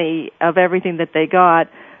money of everything that they got,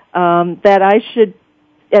 that I should,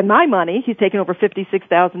 and my money, he's taken over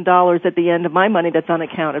 $56,000 at the end of my money that's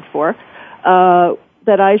unaccounted for,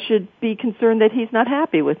 that I should be concerned that he's not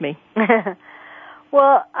happy with me.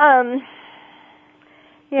 Well,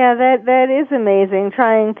 that is amazing,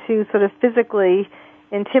 trying to sort of physically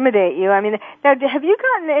intimidate you. I mean, now, have you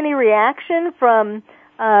gotten any reaction from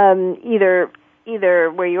either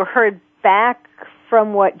where you heard back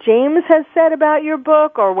from what James has said about your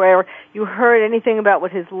book, or where you heard anything about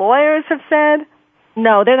what his lawyers have said?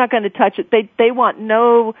 No, they're not going to touch it. They want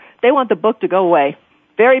the book to go away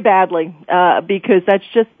very badly, because that's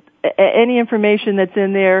just any information that's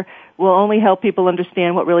in there will only help people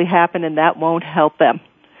understand what really happened, and that won't help them.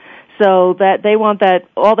 So that they want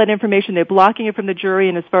all that information. They're blocking it from the jury,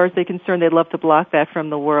 and as far as they're concerned, they'd love to block that from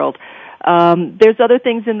the world. There's other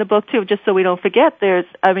things in the book too, just so we don't forget.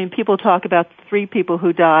 People talk about 3 people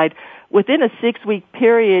who died within a 6-week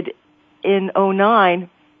period in 2009.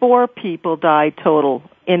 4 people died total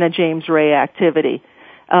in a James Ray activity.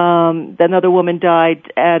 Another woman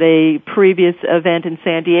died at a previous event in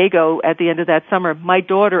San Diego at the end of that summer. My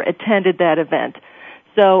daughter attended that event.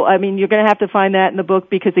 So, you're going to have to find that in the book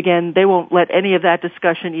because, again, they won't let any of that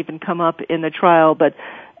discussion even come up in the trial. But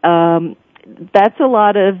that's a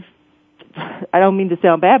lot of, I don't mean to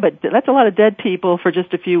sound bad, but that's a lot of dead people for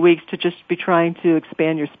just a few weeks to just be trying to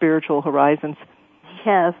expand your spiritual horizons.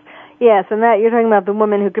 Yes, and that you're talking about the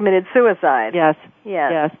woman who committed suicide. Yes.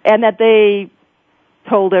 And that they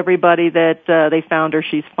told everybody that they found her,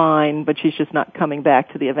 she's fine, but she's just not coming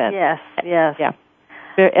back to the event. Yes. Yeah.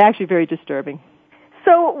 Actually very disturbing.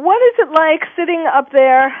 So what is it like sitting up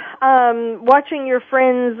there watching your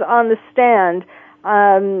friends on the stand?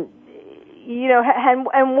 And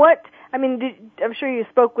what, I'm sure you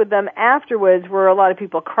spoke with them afterwards. Were a lot of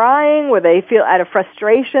people crying? Were they feel out of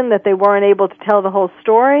frustration that they weren't able to tell the whole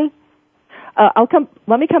story?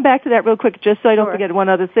 Let me come back to that real quick, just so I don't forget one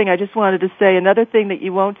other thing. I just wanted to say another thing that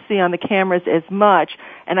you won't see on the cameras as much,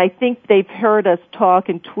 and I think they've heard us talk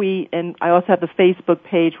and tweet, and I also have the Facebook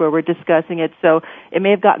page where we're discussing it, so it may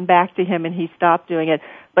have gotten back to him and he stopped doing it.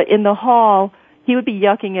 But in the hall, he would be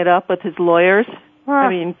yucking it up with his lawyers,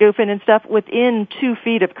 goofing and stuff, within 2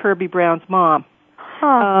 feet of Kirby Brown's mom.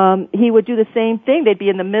 He would do the same thing. They'd be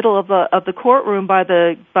in the middle of the courtroom by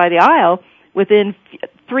the aisle, within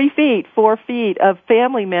 3 feet, 4 feet of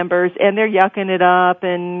family members, and they're yucking it up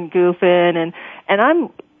and goofing, and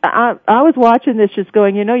I was watching this just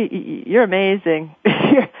going, you're amazing.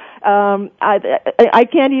 I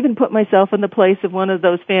can't even put myself in the place of one of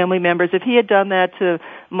those family members. If he had done that to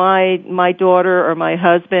my daughter or my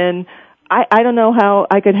husband, I don't know how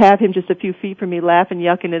I could have him just a few feet from me laughing,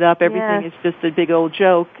 yucking it up. Everything is just a big old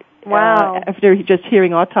joke. Wow. After just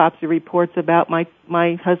hearing autopsy reports about my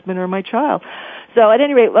husband or my child. So at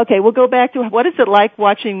any rate, okay, we'll go back to what is it like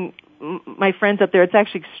watching my friends up there. It's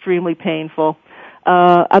actually extremely painful.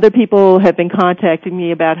 Other people have been contacting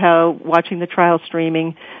me about how watching the trial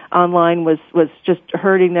streaming online was just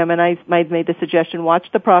hurting them, and I made the suggestion, watch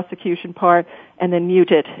the prosecution part and then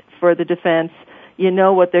mute it for the defense. You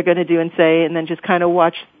know what they're going to do and say, and then just kind of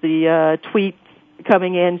watch the tweet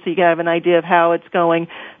coming in so you can have an idea of how it's going.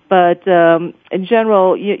 But in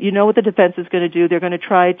general, you know what the defense is going to do. They're going to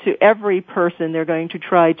try to, every person, they're going to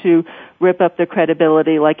try to rip up their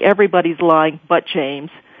credibility, like everybody's lying but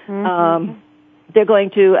James. Mm-hmm. They're going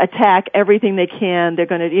to attack everything they can. They're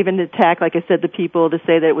going to even attack, like I said, the people to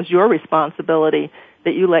say that it was your responsibility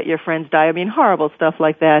that you let your friends die. I mean, horrible stuff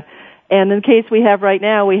like that. And in the case we have right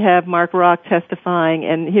now, we have Mark Rock testifying,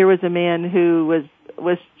 and here was a man who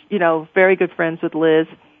was very good friends with Liz,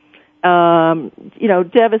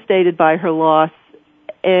 devastated by her loss,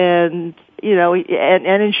 and and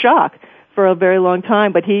in shock for a very long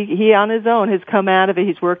time. But he on his own has come out of it.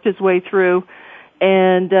 He's worked his way through.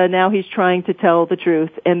 And now he's trying to tell the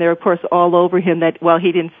truth. And they're, of course, all over him that, well,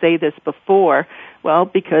 he didn't say this before. Well,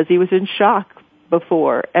 because he was in shock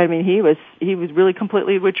before. I mean, he was really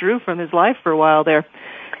completely withdrew from his life for a while there.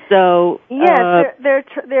 So yes,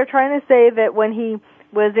 they're trying to say that when he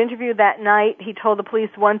was interviewed that night, he told the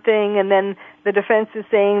police one thing, and then the defense is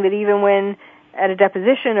saying that even when at a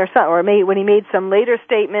deposition when he made some later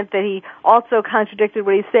statement, that he also contradicted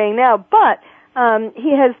what he's saying now. But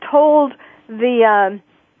he has told the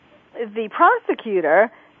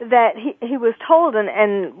prosecutor that he was told,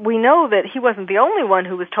 and we know that he wasn't the only one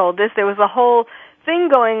who was told this. There was a whole thing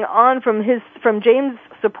going on from James'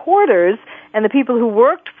 supporters and the people who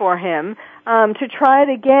worked for him to try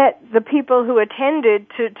to get the people who attended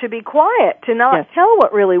to be quiet, to not tell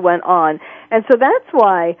what really went on. And so that's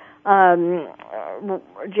why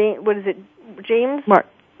James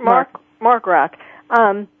Mark Rock.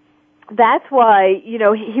 That's why,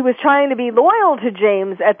 he was trying to be loyal to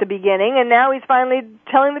James at the beginning, and now he's finally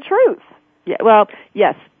telling the truth. Yeah, well,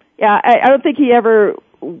 yes. Yeah, I don't think he ever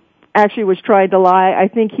actually was trying to lie. I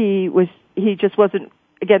think he just wasn't,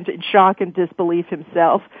 again, in shock and disbelief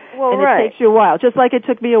himself. Well, and right. It takes you a while, just like it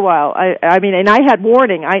took me a while. I mean, and I had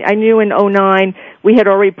warning. I knew in 2009 we had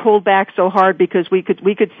already pulled back so hard because we could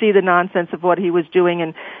see the nonsense of what he was doing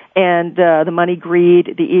and the money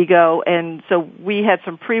greed, the ego, and so we had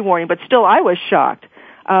some pre-warning, but still I was shocked.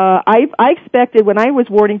 I expected, when I was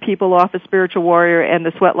warding people off of Spiritual Warrior and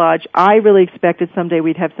the Sweat Lodge, I really expected someday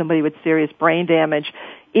we'd have somebody with serious brain damage.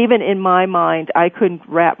 Even in my mind, I couldn't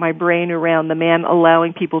wrap my brain around the man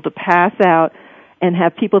allowing people to pass out and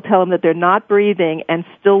have people tell them that they're not breathing and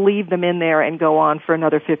still leave them in there and go on for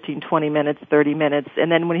another 15, 20 minutes, 30 minutes.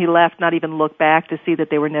 And then when he left, not even look back to see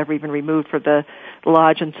that they were never even removed for the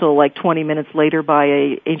lodge until like 20 minutes later by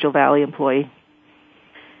a Angel Valley employee.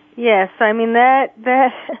 Yes, I mean that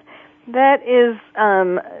is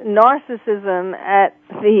narcissism at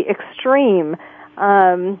the extreme.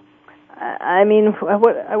 I mean,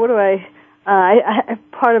 what do I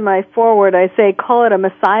part of my foreword, I say, call it a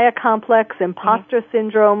messiah complex, imposter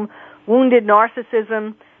syndrome, wounded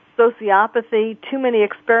narcissism, sociopathy, too many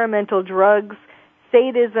experimental drugs,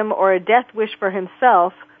 sadism, or a death wish for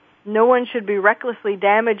himself. No one should be recklessly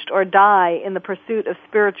damaged or die in the pursuit of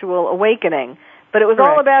spiritual awakening. But it was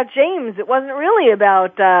all about James. It wasn't really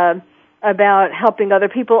about helping other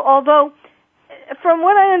people, although from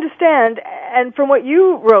what I understand and from what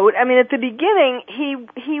you wrote, I mean, at the beginning, he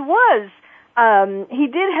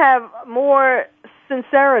did have more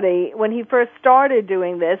sincerity when he first started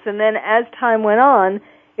doing this, and then as time went on,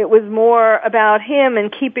 it was more about him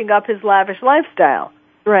and keeping up his lavish lifestyle.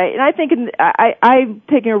 Right, and I think I'm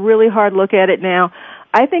taking a really hard look at it now.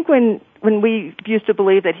 I think when we used to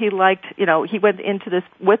believe that he liked, he went into this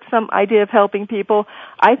with some idea of helping people,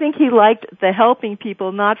 I think he liked the helping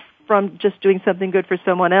people not from just doing something good for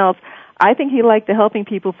someone else. I think he liked the helping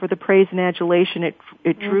people for the praise and adulation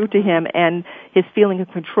it drew to him and his feeling of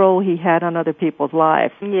control he had on other people's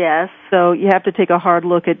lives. Yes. So you have to take a hard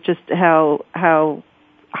look at just how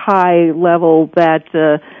high level that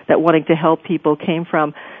wanting to help people came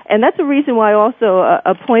from. And that's a reason why also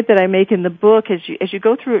a point that I make in the book as you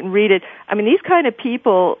go through it and read it, I mean, these kind of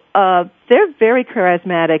people, they're very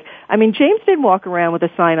charismatic. I mean, James didn't walk around with a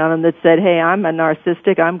sign on him that said, hey, I'm a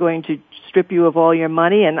narcissistic, I'm going to strip you of all your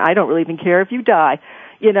money, and I don't really even care if you die.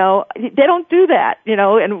 They don't do that,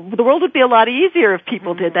 and the world would be a lot easier if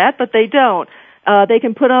people did that, but they don't. They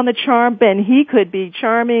can put on the charm, and he could be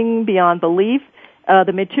charming beyond belief.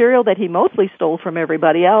 The material that he mostly stole from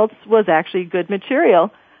everybody else was actually good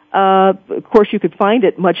material. Of course, you could find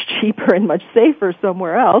it much cheaper and much safer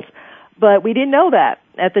somewhere else, but we didn't know that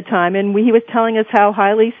at the time. And he was telling us how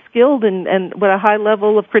highly skilled and what a high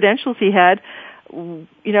level of credentials he had.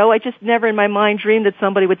 I just never in my mind dreamed that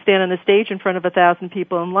somebody would stand on the stage in front of 1,000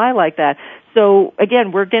 people and lie like that. So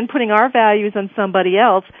again, we're putting our values on somebody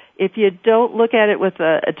else. If you don't look at it with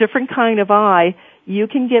a different kind of eye, you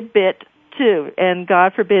can get bit too. And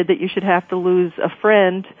God forbid that you should have to lose a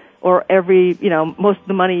friend or most of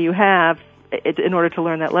the money you have in order to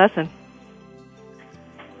learn that lesson.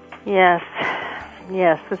 Yes,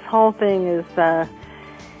 this whole thing is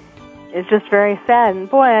just very sad. And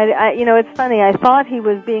boy, it's funny. I thought he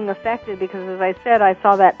was being affected because, as I said, I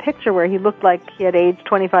saw that picture where he looked like he had aged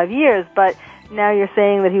 25 years, but now you're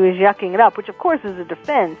saying that he was yucking it up, which of course is a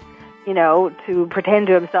defense, to pretend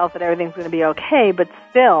to himself that everything's going to be okay, but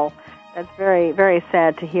still, that's very, very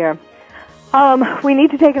sad to hear. We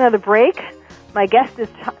need to take another break. My guest is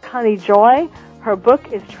Connie Joy. Her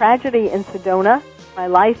book is Tragedy in Sedona, My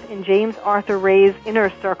Life in James Arthur Ray's Inner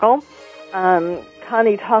Circle.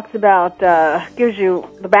 Connie talks about, gives you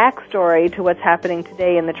the backstory to what's happening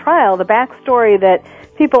today in the trial, the backstory that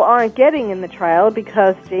people aren't getting in the trial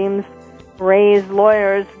because James Ray's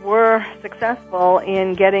lawyers were successful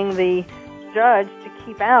in getting the judge to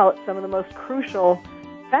keep out some of the most crucial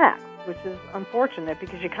facts, which is unfortunate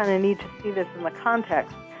because you kind of need to see this in the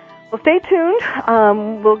context. Well, stay tuned.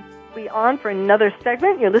 We'll be on for another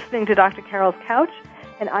segment. You're listening to Dr. Carol's Couch,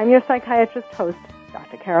 and I'm your psychiatrist host,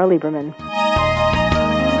 Dr. Carol Lieberman.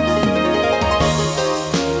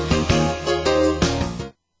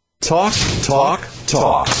 Talk, talk,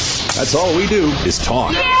 talk. That's all we do is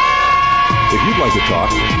talk. If you'd like to talk,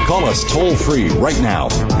 call us toll-free right now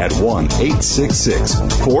at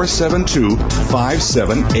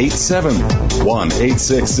 1-866-472-5787.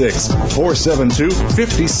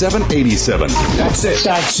 1-866-472-5787. That's it.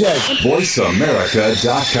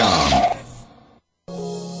 VoiceAmerica.com.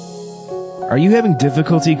 Are you having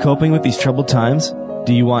difficulty coping with these troubled times?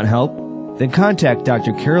 Do you want help? Then contact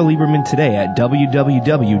Dr. Carol Lieberman today at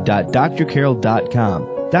www.drcarol.com.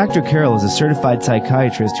 Dr. Carol is a certified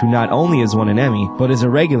psychiatrist who not only has won an Emmy, but is a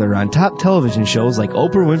regular on top television shows like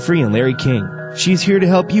Oprah Winfrey and Larry King. She's here to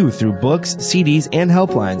help you through books, CDs, and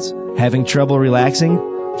helplines. Having trouble relaxing?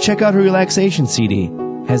 Check out her relaxation CD.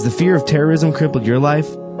 Has the fear of terrorism crippled your life?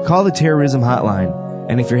 Call the terrorism hotline.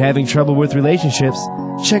 And if you're having trouble with relationships,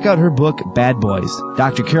 check out her book, Bad Boys.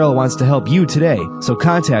 Dr. Carol wants to help you today, so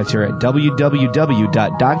contact her at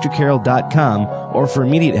www.drcarol.com or for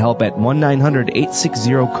immediate help at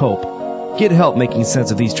 1-900-860-COPE. Get help making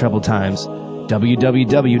sense of these troubled times.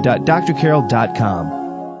 www.drcarol.com.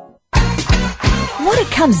 What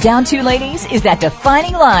it comes down to, ladies, is that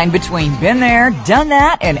defining line between been there, done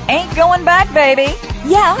that, and ain't going back, baby.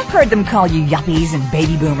 Yeah, I've heard them call you yuppies and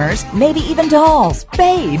baby boomers, maybe even dolls,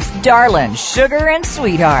 babes, darling, sugar, and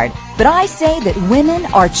sweetheart. But I say that women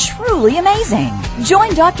are truly amazing.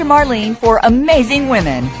 Join Dr. Marlene for Amazing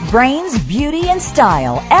Women, Brains, Beauty, and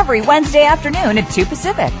Style every Wednesday afternoon at 2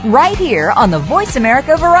 Pacific, right here on the Voice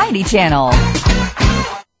America Variety Channel.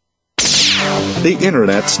 The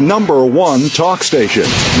Internet's #1 talk station.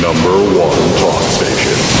 #1 talk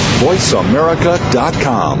station.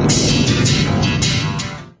 VoiceAmerica.com.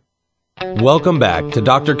 Welcome back to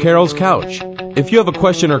Dr. Carol's Couch. If you have a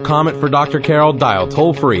question or comment for Dr. Carol, dial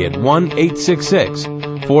toll-free at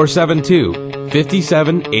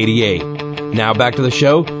 1-866-472-5788. Now back to the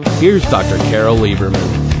show. Here's Dr. Carol Lieberman.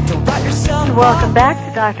 Welcome back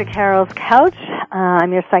to Dr. Carol's Couch.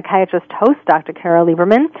 I'm your psychiatrist host, Dr. Carol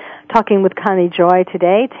Lieberman, talking with Connie Joy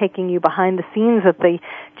today, taking you behind the scenes of the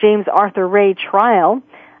James Arthur Ray trial,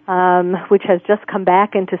 which has just come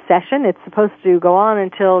back into session. It's supposed to go on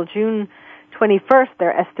until June 21st,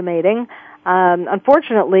 they're estimating.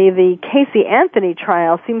 Unfortunately, the Casey Anthony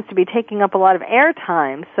trial seems to be taking up a lot of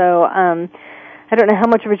airtime, so I don't know how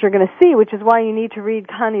much of it you're going to see, which is why you need to read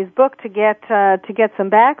Connie's book to get some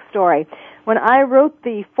backstory. When I wrote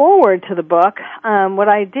the foreword to the book, what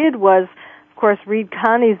I did was, of course, read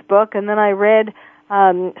Connie's book, and then I read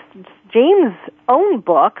James' own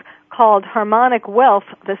book called Harmonic Wealth,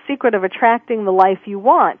 The Secret of Attracting the Life You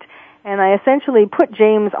Want. And I essentially put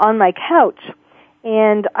James on my couch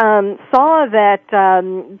and saw that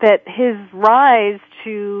his rise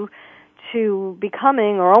to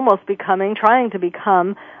becoming, or almost becoming, trying to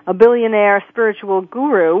become a billionaire spiritual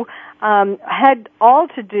guru had all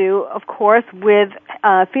to do, of course, with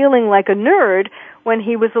feeling like a nerd when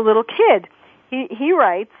he was a little kid. He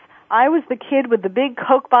writes, I was the kid with the big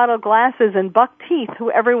Coke bottle glasses and buck teeth who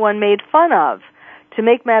everyone made fun of. To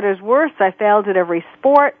make matters worse, I failed at every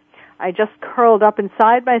sport. I just curled up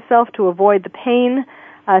inside myself to avoid the pain.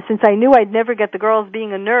 since I knew I'd never get the girls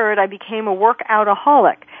being a nerd, I became a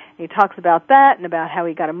workoutaholic. He talks about that and about how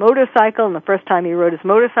he got a motorcycle, and the first time he rode his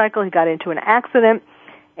motorcycle, he got into an accident,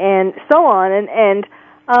 and so on, and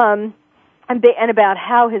about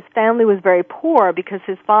how his family was very poor because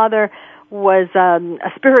his father was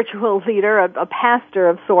a spiritual leader, a pastor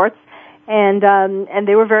of sorts, and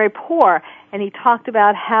they were very poor. And he talked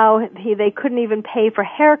about how they couldn't even pay for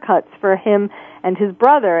haircuts for him and his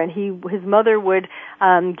brother, and his mother would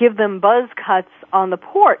give them buzz cuts on the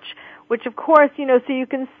porch, which of course, so you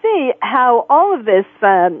can see how all of this,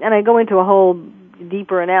 and I go into a whole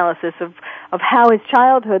deeper analysis of how his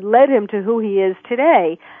childhood led him to who he is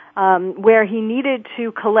today, where he needed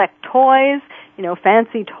to collect toys,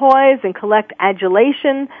 fancy toys, and collect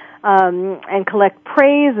adulation, and collect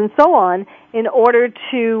praise and so on in order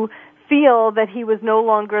to feel that he was no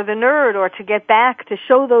longer the nerd, or to get back to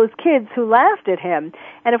show those kids who laughed at him.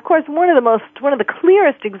 And of course, one of the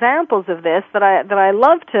clearest examples of this that I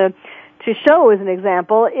love to show as an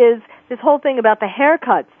example is this whole thing about the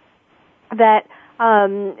haircuts, that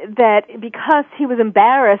because he was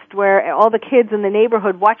embarrassed where all the kids in the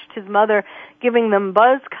neighborhood watched his mother giving them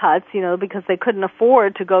buzz cuts, because they couldn't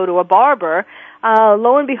afford to go to a barber,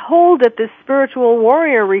 lo and behold, at this spiritual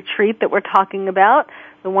warrior retreat that we're talking about,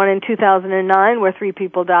 the one in 2009 where 3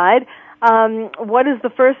 people died, what is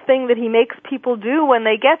the first thing that he makes people do when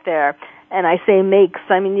they get there? And I say makes,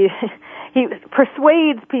 I mean, he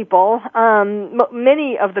persuades people,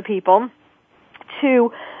 many of the people,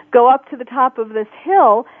 to go up to the top of this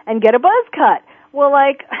hill and get a buzz cut. Well,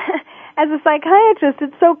 as a psychiatrist,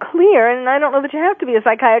 it's so clear, and I don't know that you have to be a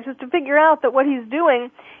psychiatrist to figure out that what he's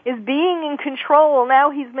doing is being in control. Now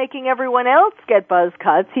he's making everyone else get buzz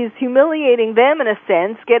cuts. He's humiliating them in a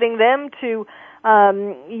sense, getting them to,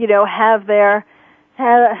 have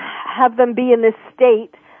them be in this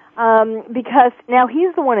state, because now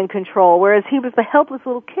he's the one in control, whereas he was the helpless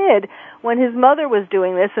little kid when his mother was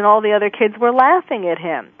doing this and all the other kids were laughing at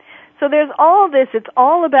him. So there's all this. It's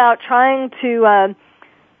all about trying to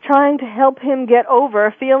help him get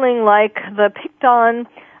over feeling like the picked on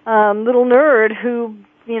little nerd who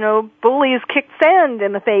bullies kick sand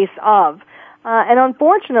in the face of. And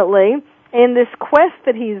unfortunately, in this quest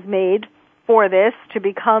that he's made for this to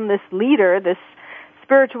become this leader, this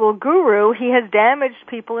spiritual guru, he has damaged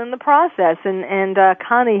people in the process. And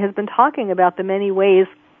Connie has been talking about the many ways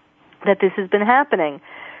that this has been happening.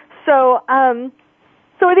 So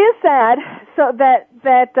it is sad that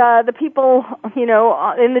the people,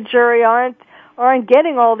 in the jury aren't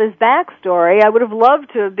getting all this backstory. I would have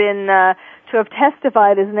loved to have been to have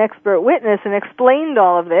testified as an expert witness and explained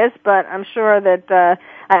all of this, but I'm sure that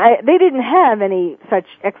they didn't have any such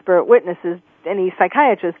expert witnesses, any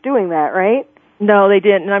psychiatrists doing that, right? No, they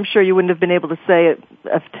didn't, and I'm sure you wouldn't have been able to say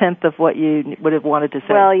a tenth of what you would have wanted to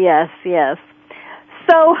say. Well, yes.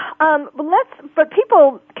 So, but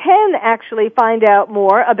people can actually find out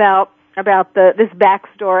more about this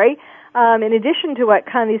backstory. In addition to what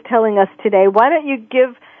Connie's telling us today, why don't you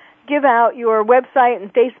give out your website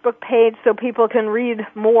and Facebook page so people can read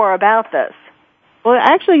more about this? Well,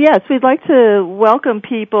 actually, yes. We'd like to welcome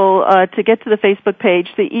people to get to the Facebook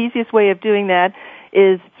page. The easiest way of doing that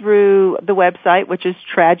is through the website, which is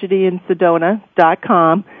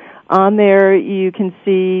tragedyinsedona.com. On there, you can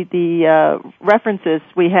see the references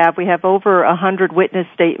we have. We have over 100 witness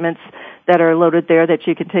statements that are loaded there that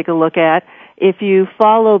you can take a look at. If you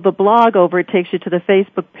follow the blog over, it takes you to the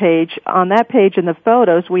Facebook page. On that page in the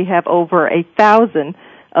photos, we have over 1,000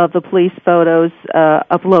 of the police photos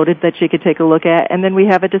uploaded that you could take a look at. And then we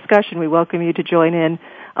have a discussion. We welcome you to join in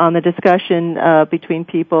on the discussion between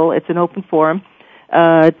people. It's an open forum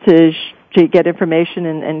to get information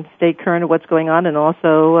and stay current of what's going on. And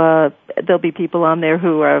also there'll be people on there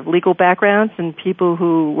who have legal backgrounds and people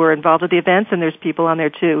who were involved with the events, and there's people on there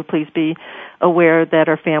too. Please be aware that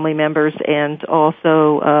are family members and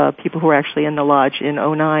also people who are actually in the lodge in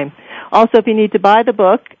 09. Also, if you need to buy the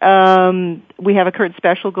book, we have a current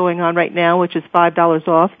special going on right now, which is $5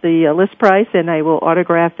 off the list price, and I will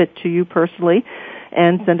autograph it to you personally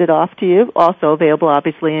and send it off to you. Also available,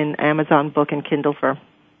 obviously, in Amazon Book and Kindle for.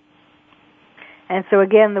 And so,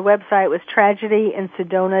 again, the website was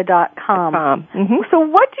tragedyinsedona.com. Mm-hmm. So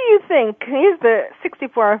what do you think? Here's the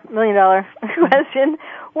 $64 million question.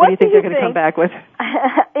 What do you think they're going to come back with?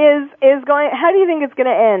 How do you think it's going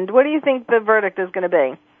to end? What do you think the verdict is going to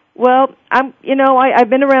be? Well, I've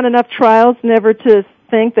been around enough trials never to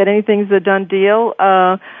think that anything's a done deal.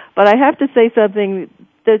 But I have to say something.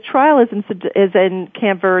 The trial is in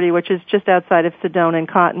Camp Verde, which is just outside of Sedona and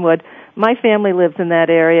Cottonwood. My family lives in that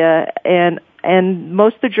area, and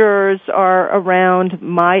most of the jurors are around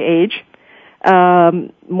my age.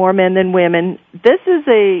 more men than women. This is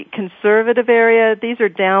a conservative area. These are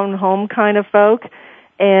down-home kind of folk,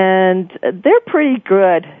 and they're pretty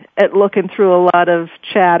good at looking through a lot of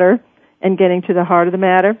chatter and getting to the heart of the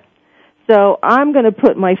matter. So I'm going to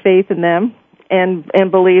put my faith in them and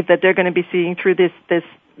believe that they're going to be seeing through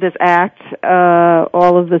this act,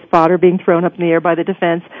 all of this fodder being thrown up in the air by the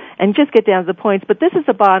defense, and just get down to the points. But this is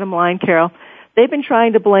the bottom line, Carol. They've been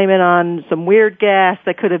trying to blame it on some weird gas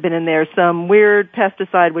that could have been in there, some weird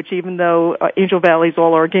pesticide, which even though Angel Valley's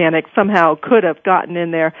all organic, somehow could have gotten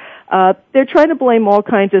in there. They're trying to blame all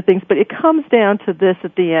kinds of things, but it comes down to this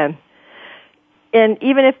at the end. And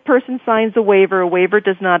even if a person signs a waiver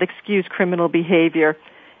does not excuse criminal behavior.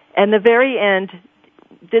 And the very end,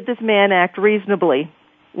 did this man act reasonably?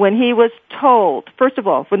 When he was told, first of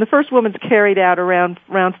all, when the first woman's carried out around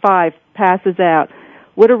round 5, passes out,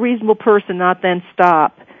 would a reasonable person not then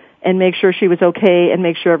stop and make sure she was okay and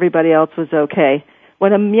make sure everybody else was okay?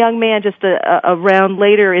 When a young man just a round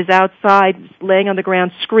later is outside laying on the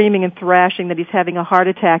ground screaming and thrashing that he's having a heart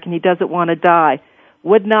attack and he doesn't want to die,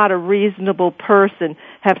 would not a reasonable person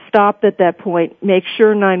have stopped at that point, make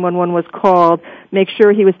sure 911 was called, make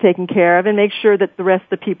sure he was taken care of, and make sure that the rest of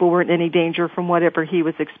the people weren't in any danger from whatever he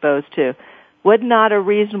was exposed to? Would not a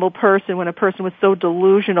reasonable person, when a person was so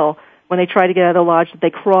delusional when they tried to get out of the lodge that they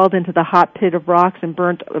crawled into the hot pit of rocks and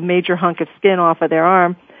burnt a major hunk of skin off of their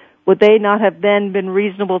arm, would they not have then been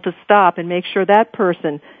reasonable to stop and make sure that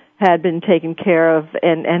person had been taken care of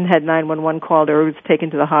and had 911 called or was taken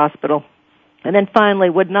to the hospital? And then finally,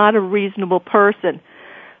 would not a reasonable person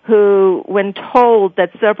who, when told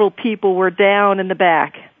that several people were down in the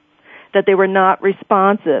back, that they were not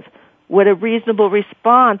responsive, would a reasonable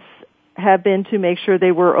response have been to make sure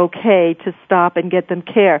they were okay, to stop and get them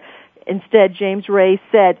care? Instead, James Ray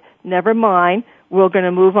said, never mind, we're going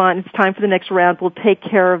to move on. It's time for the next round. We'll take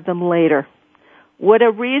care of them later. Would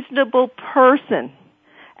a reasonable person,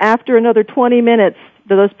 after another 20 minutes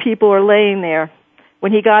that those people are laying there,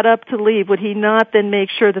 when he got up to leave, would he not then make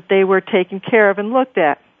sure that they were taken care of and looked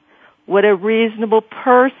at? Would a reasonable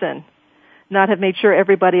person not have made sure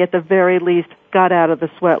everybody at the very least got out of the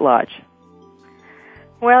sweat lodge?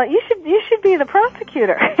 Well, you should be the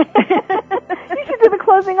prosecutor. You should do the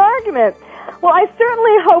closing argument. Well, I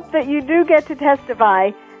certainly hope that you do get to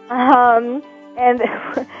testify, and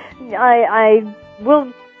I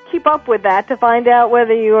will keep up with that to find out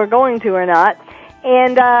whether you are going to or not.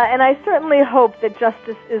 And I certainly hope that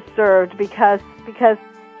justice is served because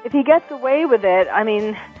if he gets away with it, I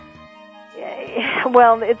mean,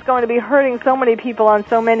 well, it's going to be hurting so many people on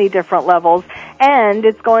so many different levels, and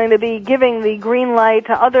it's going to be giving the green light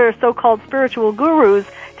to other so-called spiritual gurus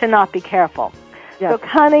to not be careful. Yes. So,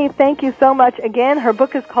 Connie, thank you so much. Again, her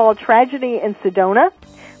book is called Tragedy in Sedona,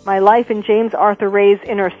 My Life in James Arthur Ray's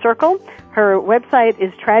Inner Circle. Her website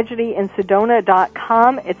is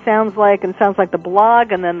tragedyinsedona.com. It sounds like the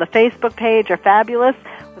blog and then the Facebook page are fabulous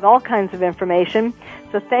with all kinds of information.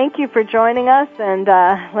 So thank you for joining us, and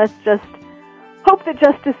let's just hope that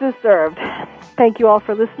justice is served. Thank you all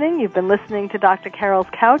for listening. You've been listening to Dr. Carol's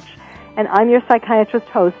Couch, and I'm your psychiatrist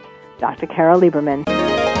host, Dr. Carol Lieberman.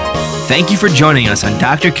 Thank you for joining us on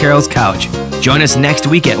Dr. Carol's Couch. Join us next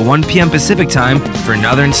week at 1 p.m. Pacific Time for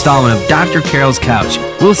another installment of Dr. Carol's Couch.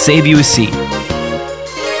 We'll save you a seat.